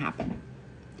what's going to happen.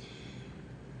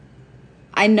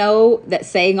 I know that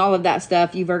saying all of that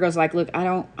stuff, you Virgos like, look, I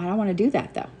don't want to do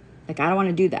that though. Like, I don't want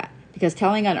to do that. Because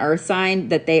telling an earth sign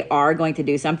that they are going to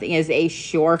do something is a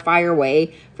surefire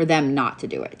way for them not to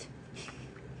do it.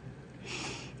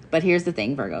 But here's the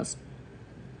thing, Virgos.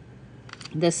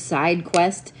 This side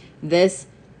quest, this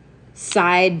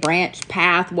side branch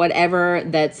path, whatever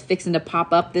that's fixing to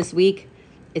pop up this week,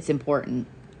 it's important.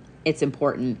 It's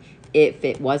important. If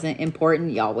it wasn't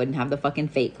important, y'all wouldn't have the fucking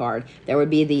fate card. There would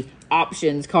be the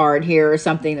options card here or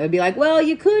something that would be like, well,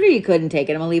 you could or you couldn't take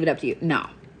it. I'm gonna leave it up to you. No.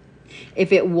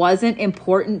 If it wasn't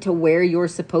important to where you're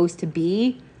supposed to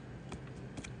be,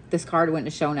 this card wouldn't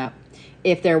have shown up.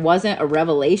 If there wasn't a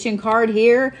revelation card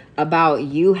here about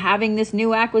you having this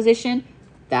new acquisition,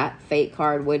 that fate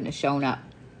card wouldn't have shown up.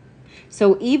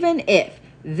 So even if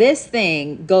this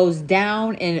thing goes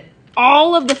down in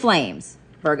all of the flames,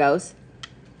 Virgos,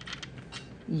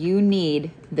 you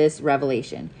need this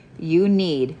revelation. You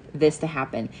need this to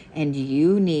happen. And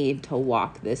you need to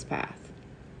walk this path.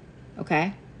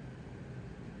 Okay?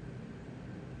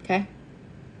 Okay?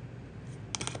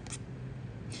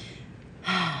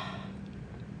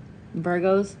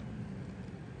 Virgos,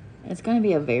 it's going to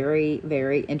be a very,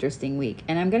 very interesting week.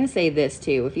 And I'm going to say this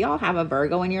too. If y'all have a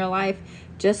Virgo in your life,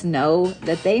 just know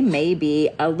that they may be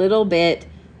a little bit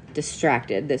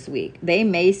distracted this week. They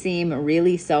may seem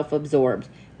really self-absorbed.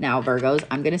 Now, Virgos,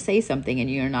 I'm going to say something and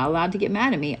you're not allowed to get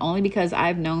mad at me only because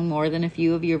I've known more than a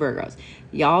few of you Virgos.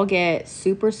 Y'all get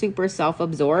super, super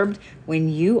self-absorbed when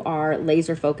you are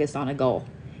laser focused on a goal.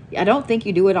 I don't think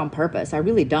you do it on purpose. I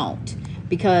really don't.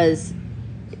 Because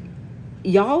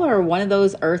y'all are one of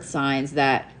those earth signs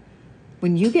that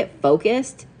when you get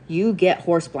focused, you get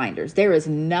horse blinders. There is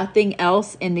nothing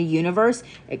else in the universe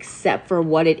except for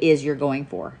what it is you're going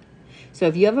for. So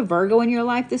if you have a Virgo in your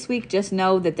life this week, just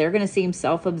know that they're going to seem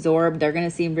self-absorbed. They're going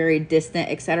to seem very distant,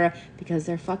 etc. because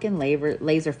they're fucking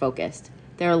laser focused.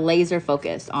 They're laser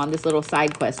focused on this little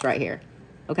side quest right here.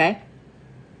 Okay?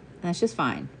 And that's just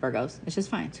fine, Virgos. It's just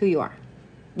fine. It's who you are.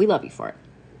 We love you for it.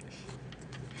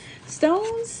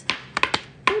 Stones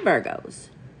for Virgos.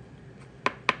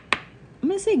 I'm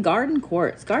going to say garden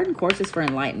quartz. Garden quartz is for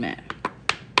enlightenment.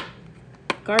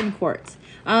 Garden quartz.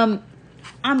 I'm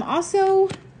also...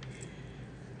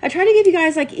 I try to give you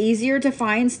guys like easier to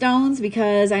find stones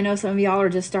because I know some of y'all are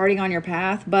just starting on your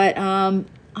path, but I'm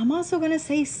also going to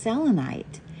say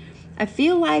selenite. I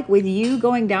feel like with you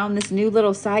going down this new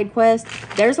little side quest,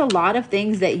 there's a lot of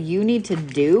things that you need to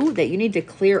do, that you need to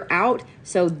clear out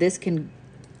so this can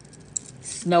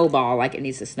snowball like it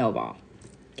needs to snowball.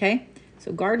 Okay?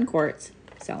 So garden quartz,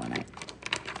 selenite.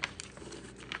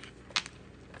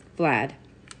 Vlad.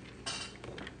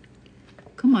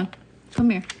 Come on.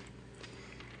 Come here.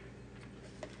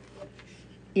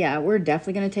 Yeah, we're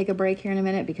definitely going to take a break here in a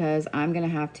minute because I'm going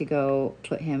to have to go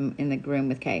put him in the room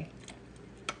with Kay.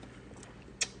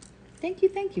 Thank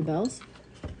you, Bells.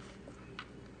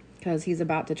 Because he's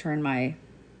about to turn my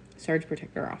surge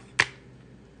protector off.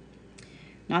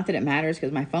 Not that it matters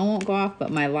because my phone won't go off,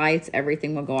 but my lights,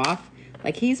 everything will go off.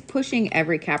 Like he's pushing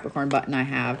every Capricorn button I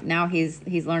have. Now he's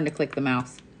learned to click the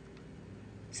mouse.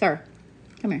 Sir,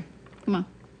 come here. Come on.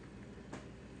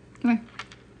 Come here.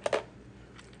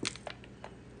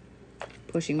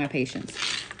 Pushing my patience.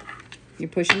 You're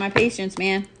pushing my patience,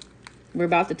 man. We're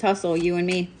about to tussle, you and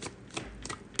me.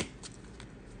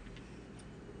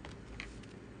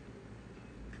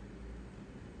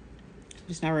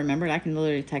 Just now remembered I can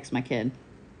literally text my kid.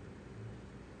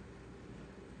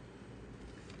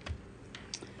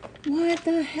 What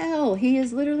the hell? He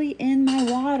is literally in my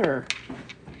water.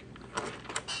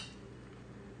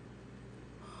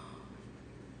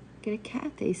 Get a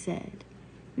cat, they said.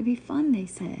 It'd be fun, they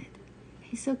said.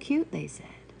 He's so cute, they said.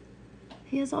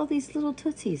 He has all these little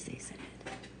tootsies, they said.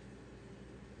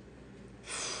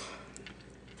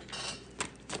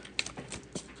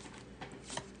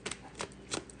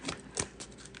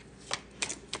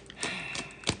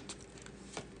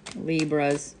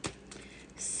 Libras.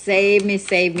 Save me,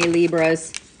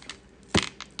 Libras.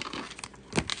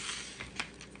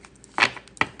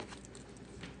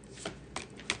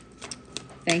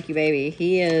 Thank you, baby.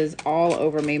 He is all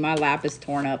over me. My lap is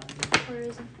torn up. Where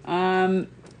is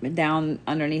it? Down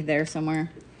underneath there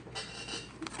somewhere.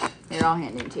 Here, I'll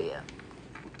hand it to you.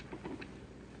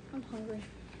 I'm hungry.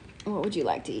 What would you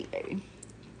like to eat, baby?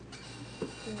 Meat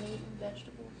and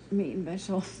vegetables. Meat and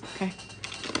vegetables. Okay.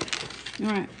 All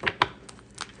right.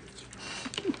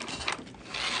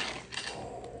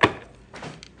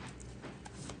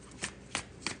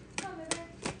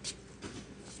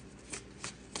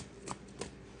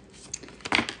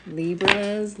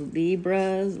 Libras,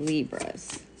 Libras,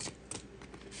 Libras.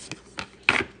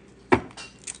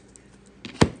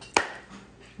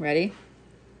 Ready?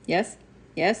 Yes?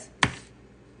 Yes?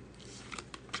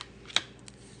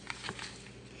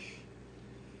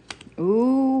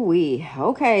 Ooh-wee.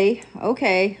 Okay.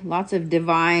 Okay. Lots of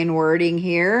divine wording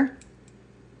here.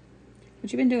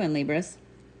 What you been doing, Libras?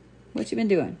 What you been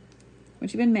doing?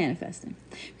 What you been manifesting?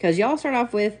 Because y'all start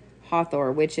off with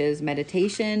Hathor, which is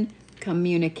meditation,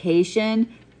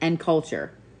 communication, and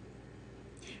culture.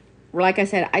 Like I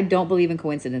said, I don't believe in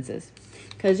coincidences.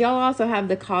 Because y'all also have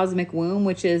the cosmic womb,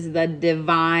 which is the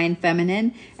divine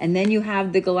feminine. And then you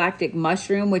have the galactic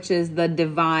mushroom, which is the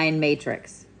divine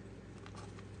matrix.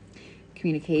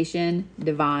 Communication,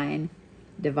 divine,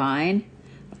 divine.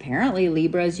 Apparently,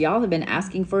 Libras, y'all have been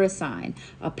asking for a sign.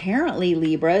 Apparently,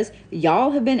 Libras,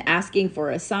 y'all have been asking for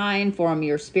a sign from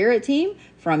your spirit team,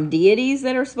 from deities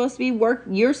that are supposed to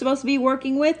be you're supposed to be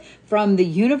working with, from the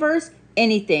universe,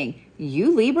 anything.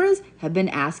 You Libras have been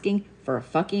asking for a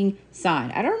fucking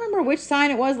sign. I don't remember which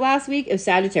sign it was last week. It was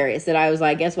Sagittarius that I was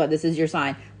like, guess what? This is your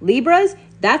sign. Libras,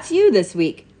 that's you this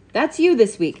week. That's you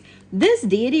this week. This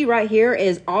deity right here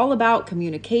is all about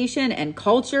communication and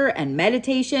culture and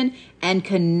meditation and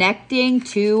connecting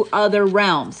to other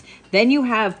realms. Then you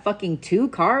have fucking 2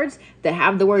 cards that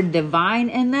have the word divine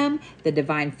in them. The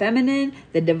divine feminine,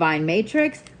 the divine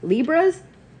matrix. Libras,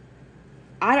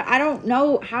 I don't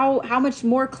know how much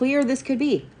more clear this could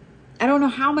be. I don't know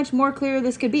how much more clear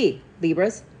this could be,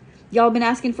 Libras. Y'all have been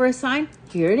asking for a sign?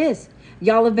 Here it is.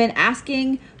 Y'all have been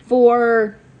asking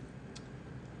for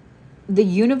the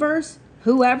universe,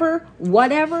 whoever,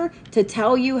 whatever, to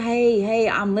tell you, hey,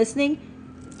 I'm listening.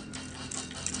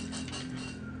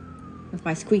 With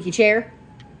my squeaky chair.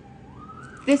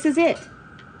 This is it.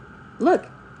 Look.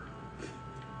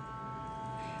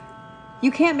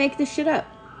 You can't make this shit up.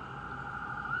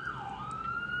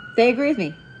 They agree with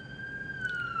me.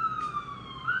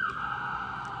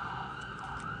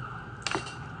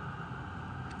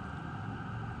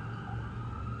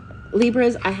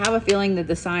 Libras, I have a feeling that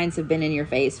the signs have been in your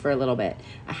face for a little bit.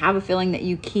 I have a feeling that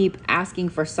you keep asking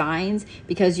for signs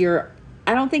because I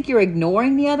don't think you're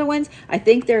ignoring the other ones. I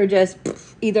think they're just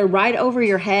either right over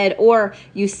your head or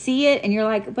you see it and you're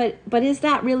like, but is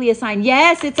that really a sign?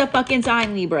 Yes, it's a fucking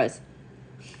sign, Libras.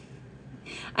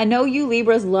 I know you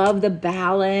Libras love the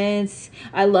balance.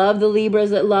 I love the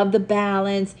Libras that love the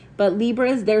balance. But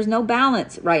Libras, there's no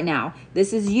balance right now.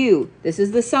 This is you. This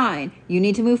is the sign. You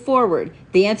need to move forward.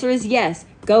 The answer is yes.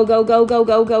 Go, go, go, go,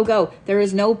 go, go, go. There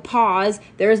is no pause.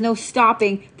 There is no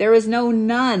stopping. There is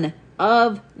none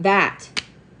of that.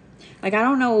 Like, I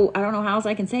don't know how else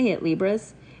I can say it,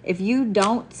 Libras. If you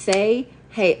don't say,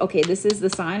 hey, okay, this is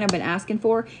the sign I've been asking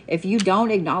for. If you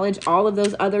don't acknowledge all of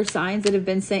those other signs that have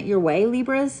been sent your way,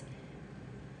 Libras,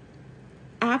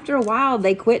 after a while,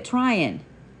 they quit trying.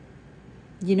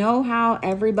 You know how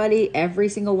every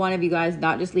single one of you guys,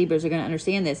 not just Libras, are going to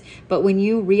understand this. But when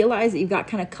you realize that you got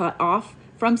kind of cut off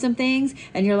from some things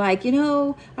and you're like, I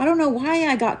don't know why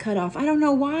I got cut off. I don't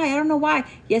know why.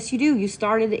 Yes, you do. You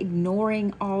started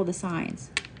ignoring all the signs.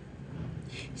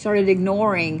 You started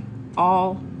ignoring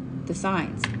all the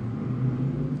signs.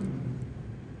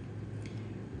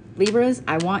 Libras,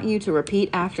 I want you to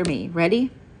repeat after me. Ready?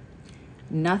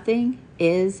 Nothing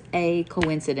is a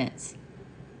coincidence.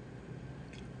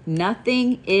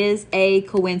 Nothing is a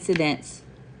coincidence.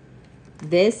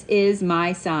 This is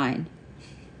my sign.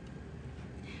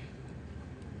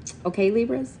 Okay,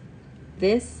 Libras?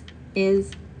 This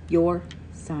is your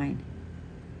sign.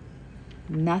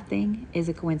 Nothing is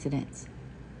a coincidence.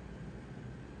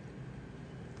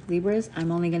 Libras,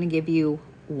 I'm only going to give you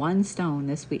 1 stone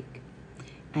this week.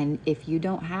 And if you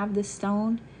don't have this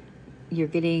stone, you're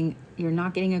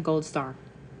not getting a gold star.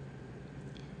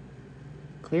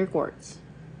 Clear quartz.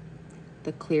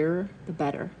 The clearer, the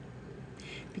better.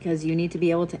 Because you need to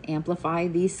be able to amplify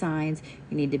these signs.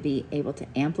 You need to be able to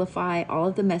amplify all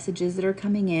of the messages that are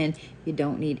coming in. You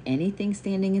don't need anything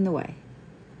standing in the way.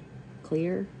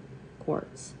 Clear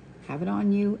quartz. Have it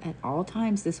on you at all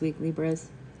times this week, Libras.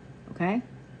 Okay?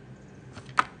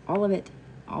 All of it.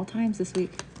 All times this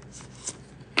week.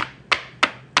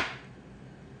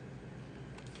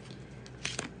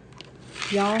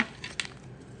 Y'all,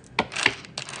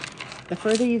 the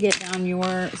further you get down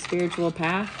your spiritual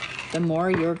path, the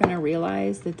more you're going to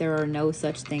realize that there are no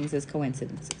such things as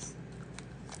coincidences.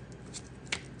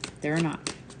 There are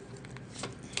not.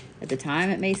 At the time,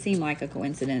 it may seem like a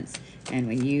coincidence. And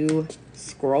when you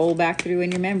scroll back through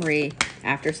in your memory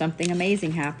after something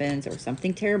amazing happens or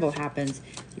something terrible happens,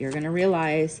 you're going to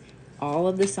realize all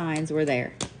of the signs were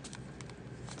there.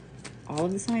 All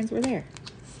of the signs were there.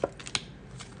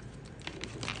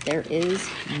 There is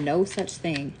no such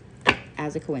thing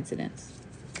as a coincidence.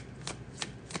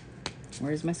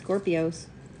 Where's my Scorpios?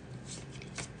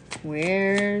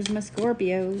 Where's my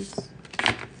Scorpios?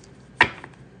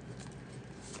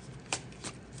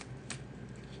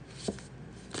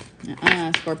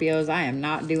 Scorpios, I am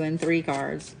not doing 3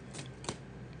 cards.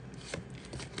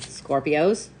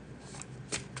 Scorpios.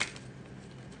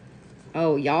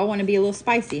 Oh, y'all want to be a little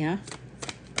spicy, huh?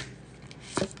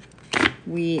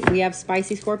 We have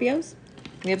spicy Scorpios?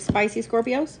 We have spicy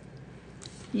Scorpios?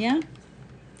 Yeah?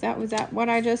 Was that what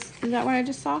I just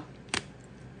saw?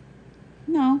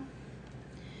 No.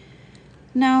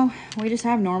 No, we just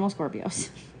have normal Scorpios.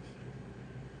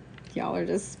 Y'all are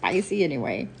just spicy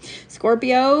anyway.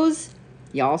 Scorpios,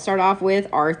 y'all start off with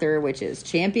Arthur, which is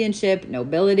championship,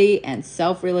 nobility, and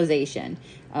self-realization.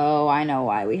 Oh, I know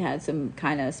why. We had some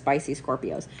kind of spicy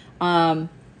Scorpios.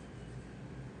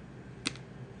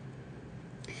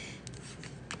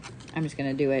 I'm just going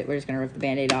to do it. We're just going to rip the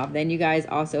Band-Aid off. Then you guys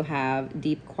also have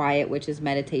Deep Quiet, which is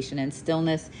meditation and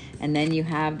stillness. And then you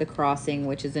have the Crossing,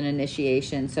 which is an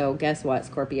initiation. So guess what,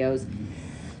 Scorpios?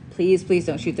 Please, please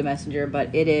don't shoot the messenger,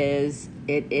 but it is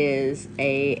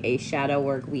a shadow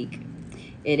work week.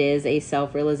 It is a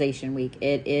self-realization week.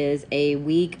 It is a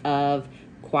week of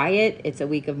quiet. It's a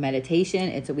week of meditation.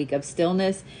 It's a week of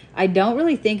stillness. I don't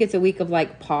really think it's a week of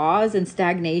like pause and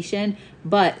stagnation,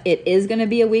 but it is going to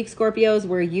be a week, Scorpios,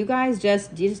 where you guys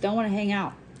you just don't want to hang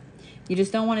out. You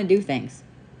just don't want to do things.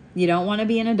 You don't want to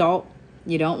be an adult.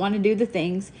 You don't want to do the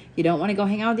things. You don't want to go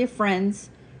hang out with your friends.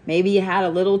 Maybe you had a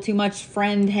little too much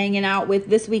friend hanging out with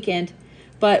this weekend,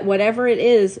 but whatever it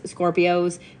is,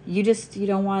 Scorpios, you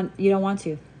don't want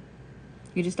to.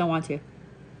 You just don't want to.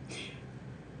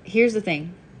 Here's the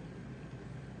thing.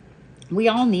 We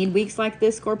all need weeks like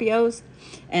this, Scorpios.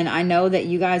 And I know that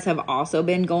you guys have also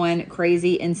been going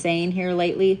crazy, insane here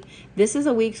lately. This is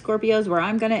a week, Scorpios, where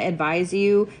I'm going to advise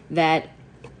you that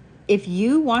if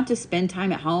you want to spend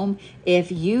time at home,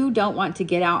 if you don't want to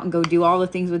get out and go do all the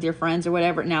things with your friends or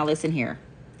whatever, now listen here.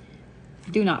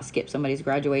 Do not skip somebody's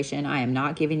graduation. I am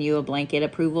not giving you a blanket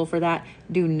approval for that.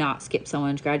 Do not skip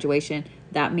someone's graduation.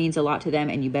 That means a lot to them,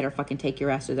 and you better fucking take your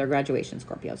ass to their graduation,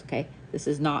 Scorpios, okay? This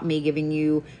is not me giving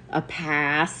you a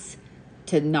pass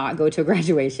to not go to a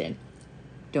graduation.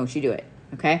 Don't you do it,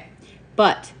 okay?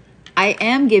 But I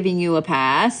am giving you a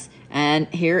pass, and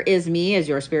here is me as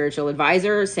your spiritual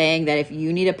advisor saying that if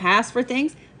you need a pass for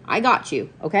things, I got you,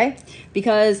 okay?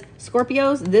 Because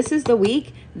Scorpios, this is the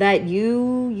week that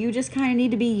you just kind of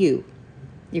need to be you.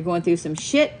 You're going through some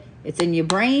shit. It's in your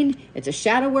brain. It's a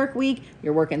shadow work week.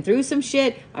 You're working through some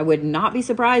shit. I would not be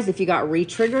surprised if you got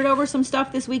re-triggered over some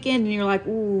stuff this weekend and you're like,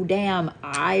 ooh, damn,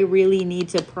 I really need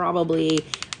to probably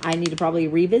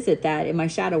revisit that in my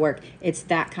shadow work. It's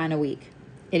that kind of week.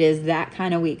 It is that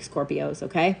kind of week, Scorpios,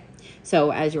 okay?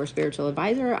 So as your spiritual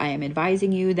advisor, I am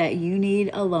advising you that you need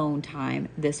alone time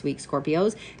this week,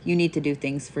 Scorpios. You need to do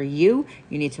things for you.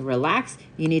 You need to relax.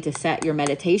 You need to set your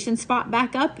meditation spot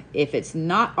back up if it's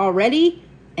not already.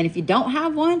 And if you don't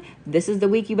have one, this is the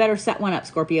week you better set one up,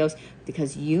 Scorpios,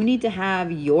 because you need to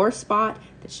have your spot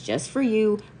that's just for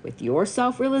you with your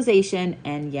self-realization.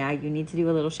 And yeah, you need to do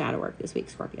a little shadow work this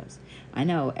week, Scorpios. I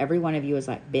know every one of you is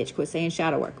like, bitch, quit saying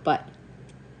shadow work, but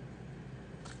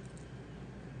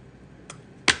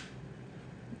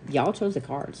y'all chose the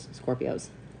cards, Scorpios,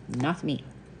 not me.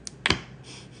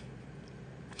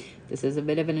 This is a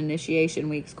bit of an initiation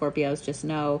week, Scorpios. Just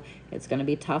know it's going to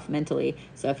be tough mentally.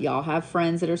 So if y'all have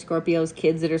friends that are Scorpios,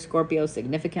 kids that are Scorpios,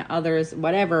 significant others,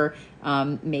 whatever,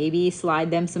 maybe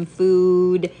slide them some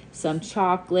food, some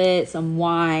chocolate, some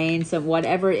wine, some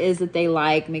whatever it is that they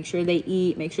like. Make sure they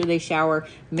eat, make sure they shower.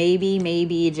 Maybe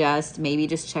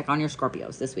just check on your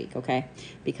Scorpios this week, okay?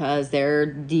 Because they're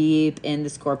deep in the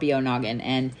Scorpio noggin.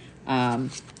 And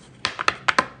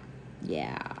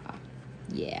yeah.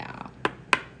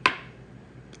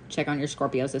 Check on your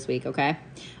Scorpios this week, okay?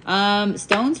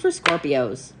 Stones for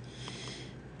Scorpios.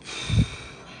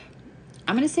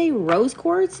 I'm going to say rose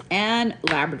quartz and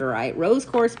labradorite. Rose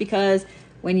quartz because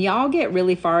when y'all get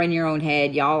really far in your own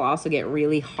head, y'all also get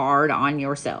really hard on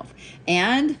yourself.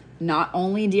 And not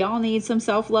only do y'all need some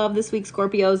self-love this week,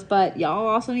 Scorpios, but y'all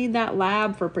also need that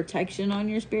lab for protection on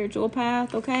your spiritual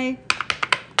path, okay?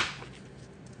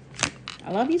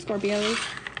 I love you, Scorpios.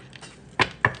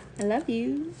 I love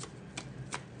you.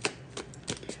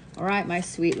 All right, my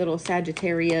sweet little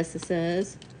Sagittarius, it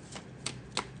says.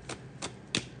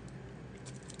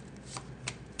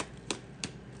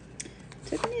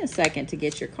 Took me a second to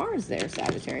get your cards there,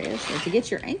 Sagittarius, or to get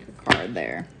your anchor card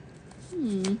there.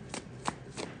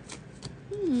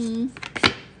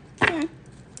 Okay.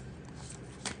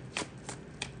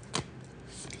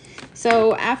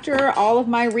 So after all of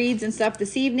my reads and stuff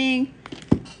this evening,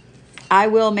 I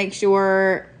will make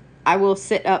sure I will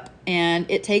sit up, and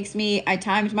it takes me, I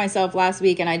timed myself last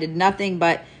week and I did nothing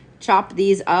but chop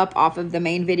these up off of the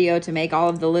main video to make all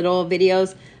of the little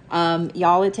videos.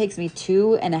 Y'all, it takes me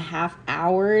 2.5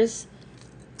 hours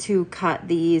to cut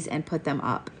these and put them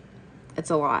up. It's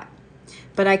a lot,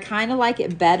 but I kind of like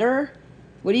it better.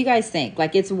 What do you guys think?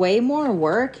 Like, it's way more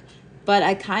work, but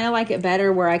I kind of like it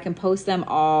better where I can post them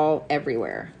all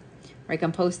everywhere. Where I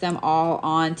can post them all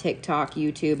on TikTok,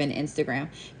 YouTube, and Instagram.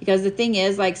 Because the thing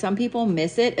is, like, some people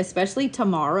miss it, especially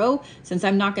tomorrow, since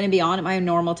I'm not going to be on at my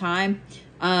normal time.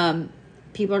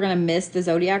 People are going to miss the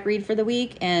Zodiac read for the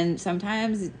week. And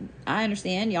sometimes I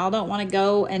understand y'all don't want to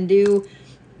go and do,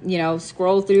 you know,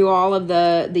 scroll through all of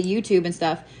the YouTube and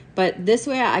stuff. But this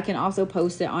way I can also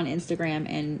post it on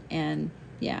Instagram and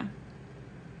yeah.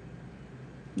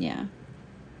 Yeah.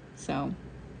 So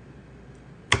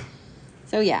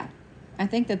yeah, I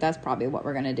think that that's probably what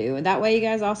we're going to do. And that way you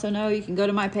guys also know you can go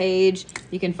to my page,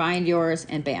 you can find yours,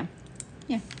 and bam.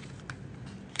 Yeah.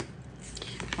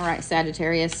 All right,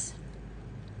 Sagittarius.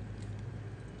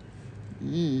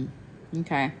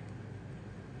 Okay.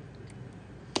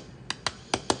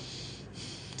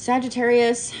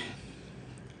 Sagittarius,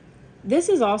 this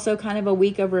is also kind of a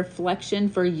week of reflection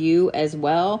for you as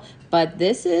well, but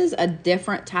this is a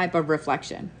different type of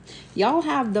reflection. Y'all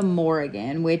have the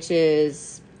Morrigan, which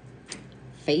is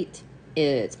fate,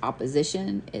 it's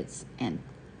opposition, it's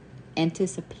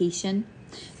anticipation.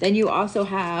 Then you also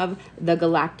have the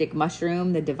galactic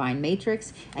mushroom, the divine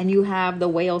matrix, and you have the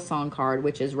whale song card,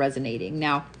 which is resonating.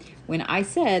 Now, when I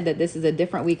said that this is a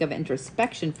different week of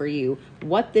introspection for you,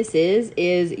 what this is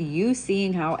you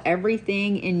seeing how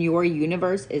everything in your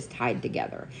universe is tied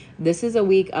together. This is a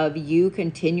week of you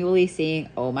continually seeing,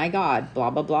 oh my God, blah,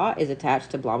 blah, blah is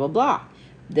attached to blah, blah, blah.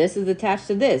 This is attached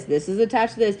to this. This is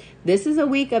attached to this. This is a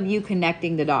week of you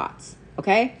connecting the dots,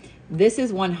 okay? This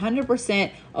is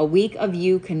 100% a week of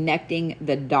you connecting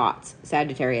the dots,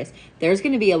 Sagittarius. There's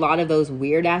going to be a lot of those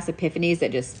weird-ass epiphanies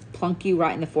that just plunk you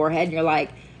right in the forehead. And you're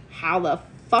like, how the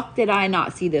fuck did I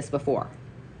not see this before?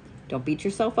 Don't beat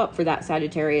yourself up for that,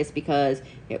 Sagittarius, because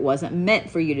it wasn't meant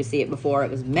for you to see it before.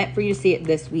 It was meant for you to see it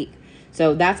this week.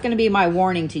 So that's going to be my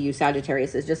warning to you,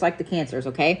 Sagittarius. It's just like the Cancers,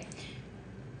 okay?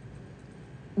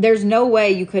 There's no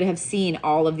way you could have seen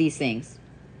all of these things.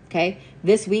 Okay,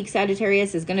 this week,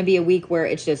 Sagittarius, is going to be a week where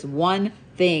it's just one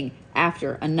thing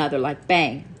after another, like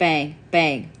bang, bang,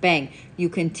 bang, bang. You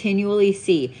continually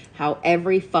see how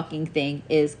every fucking thing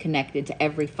is connected to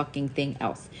every fucking thing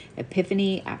else.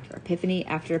 Epiphany after epiphany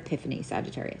after epiphany,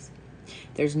 Sagittarius.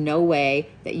 There's no way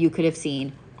that you could have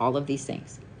seen all of these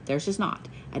things. There's just not.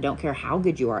 I don't care how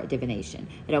good you are at divination.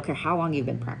 I don't care how long you've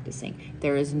been practicing.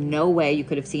 There is no way you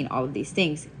could have seen all of these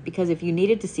things, because if you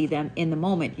needed to see them in the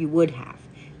moment, you would have.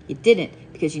 You didn't,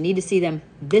 because you need to see them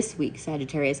this week,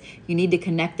 Sagittarius. You need to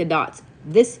connect the dots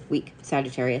this week,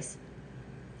 Sagittarius.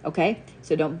 Okay?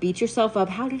 So don't beat yourself up.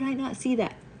 How did I not see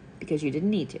that? Because you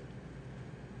didn't need to.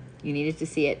 You needed to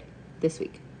see it this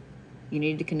week. You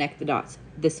needed to connect the dots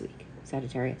this week,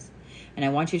 Sagittarius. And I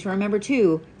want you to remember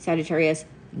too, Sagittarius,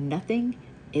 nothing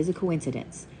is a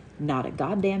coincidence. Not a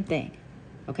goddamn thing.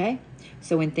 Okay?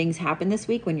 So when things happen this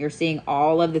week, when you're seeing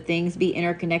all of the things be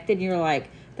interconnected, and you're like,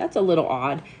 that's a little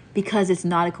odd, because it's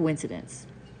not a coincidence.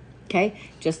 Okay?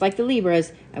 Just like the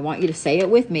Libras, I want you to say it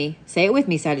with me. Say it with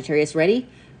me, Sagittarius. Ready?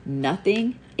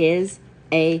 Nothing is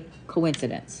a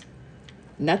coincidence.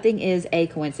 Nothing is a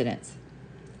coincidence.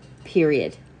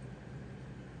 Period.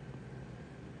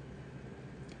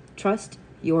 Trust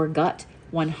your gut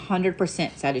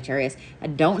 100%, Sagittarius. I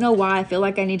don't know why I feel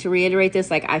like I need to reiterate this.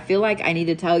 Like, I feel like I need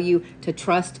to tell you to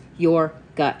trust your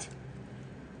gut.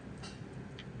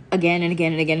 Again and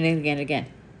again and again and again and again.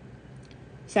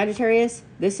 Sagittarius,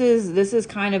 this is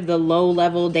kind of the low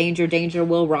level danger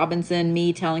Will Robinson,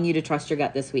 me telling you to trust your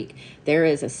gut this week. There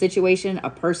is a situation, a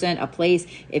person, a place.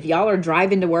 If y'all are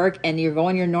driving to work and you're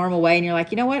going your normal way and you're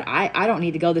like, you know what, I don't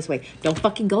need to go this way. Don't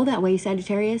fucking go that way,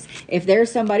 Sagittarius. If there's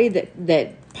somebody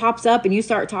that pops up and you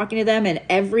start talking to them and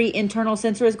every internal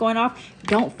sensor is going off,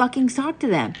 don't fucking talk to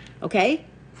them, okay?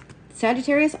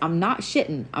 Sagittarius, I'm not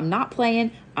shitting. I'm not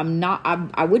playing.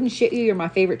 I wouldn't shit you. You're my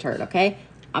favorite turd, okay?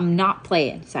 I'm not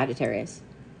playing, Sagittarius.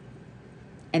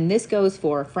 And this goes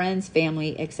for friends,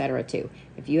 family, etc. too.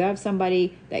 If you have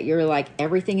somebody that you're like,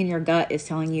 everything in your gut is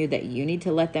telling you that you need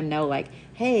to let them know, like,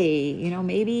 hey, you know,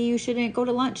 maybe you shouldn't go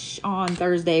to lunch on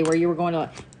Thursday where you were going to,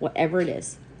 whatever it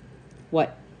is.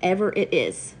 Whatever it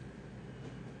is.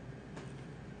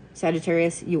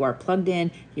 Sagittarius, you are plugged in.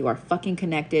 You are fucking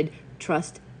connected.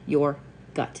 Trust your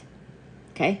gut.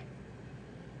 Okay?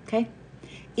 Okay?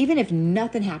 Even if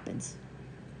nothing happens,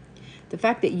 the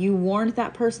fact that you warned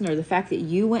that person or the fact that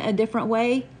you went a different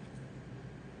way,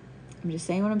 I'm just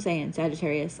saying what I'm saying,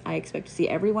 Sagittarius. I expect to see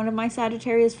every one of my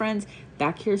Sagittarius friends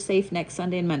back here safe next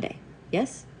Sunday and Monday.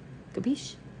 Yes?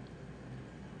 Capiche?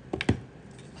 I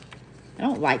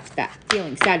don't like that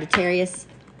feeling, Sagittarius.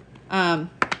 Y'all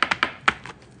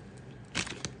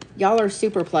are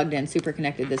super plugged in, super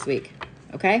connected this week.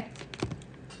 Okay?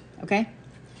 Okay?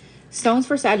 Stones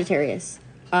for Sagittarius.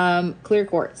 Clear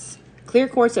quartz. Clear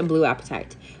quartz and blue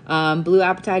apatite. Blue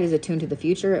apatite is attuned to the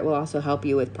future. It will also help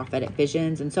you with prophetic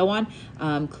visions and so on.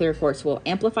 Clear quartz will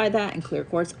amplify that, and clear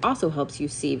quartz also helps you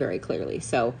see very clearly.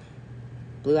 So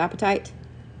blue apatite,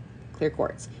 clear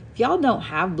quartz. If y'all don't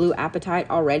have blue apatite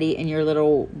already in your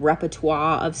little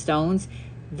repertoire of stones,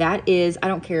 that is, I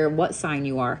don't care what sign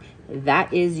you are,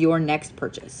 that is your next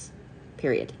purchase,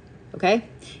 period. Okay?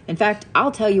 In fact,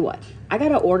 I'll tell you what, I got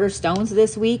to order stones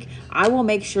this week. I will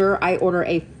make sure I order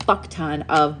a fuck ton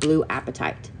of blue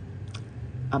apatite.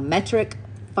 A metric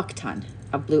fuck ton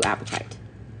of blue apatite.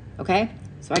 Okay?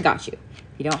 So I got you.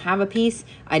 If you don't have a piece,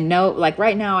 I know, like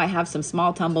right now I have some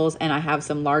small tumbles and I have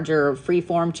some larger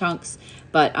freeform chunks,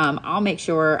 but I'll make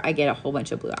sure I get a whole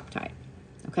bunch of blue apatite.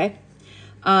 Okay?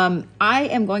 I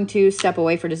am going to step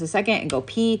away for just a second and go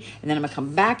pee, and then I'm gonna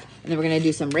come back, and then we're gonna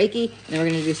do some Reiki, and then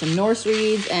we're gonna do some Norse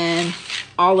reads and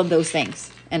all of those things.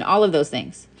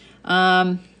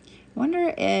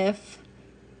 Wonder if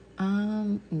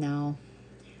no,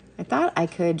 I thought I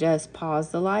could just pause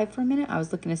the live for a minute. I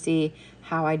was looking to see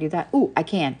how I do that. Ooh, I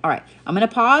can. All right, I'm gonna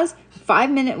pause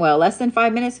 5 minutes, well, less than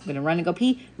 5 minutes. I'm gonna run and go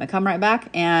pee. I'm gonna come right back,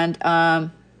 and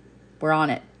we're on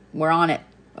it.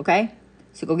 Okay,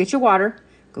 so go get your water.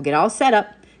 Go get all set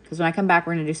up, because when I come back,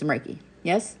 we're going to do some Reiki.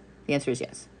 Yes? The answer is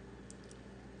yes.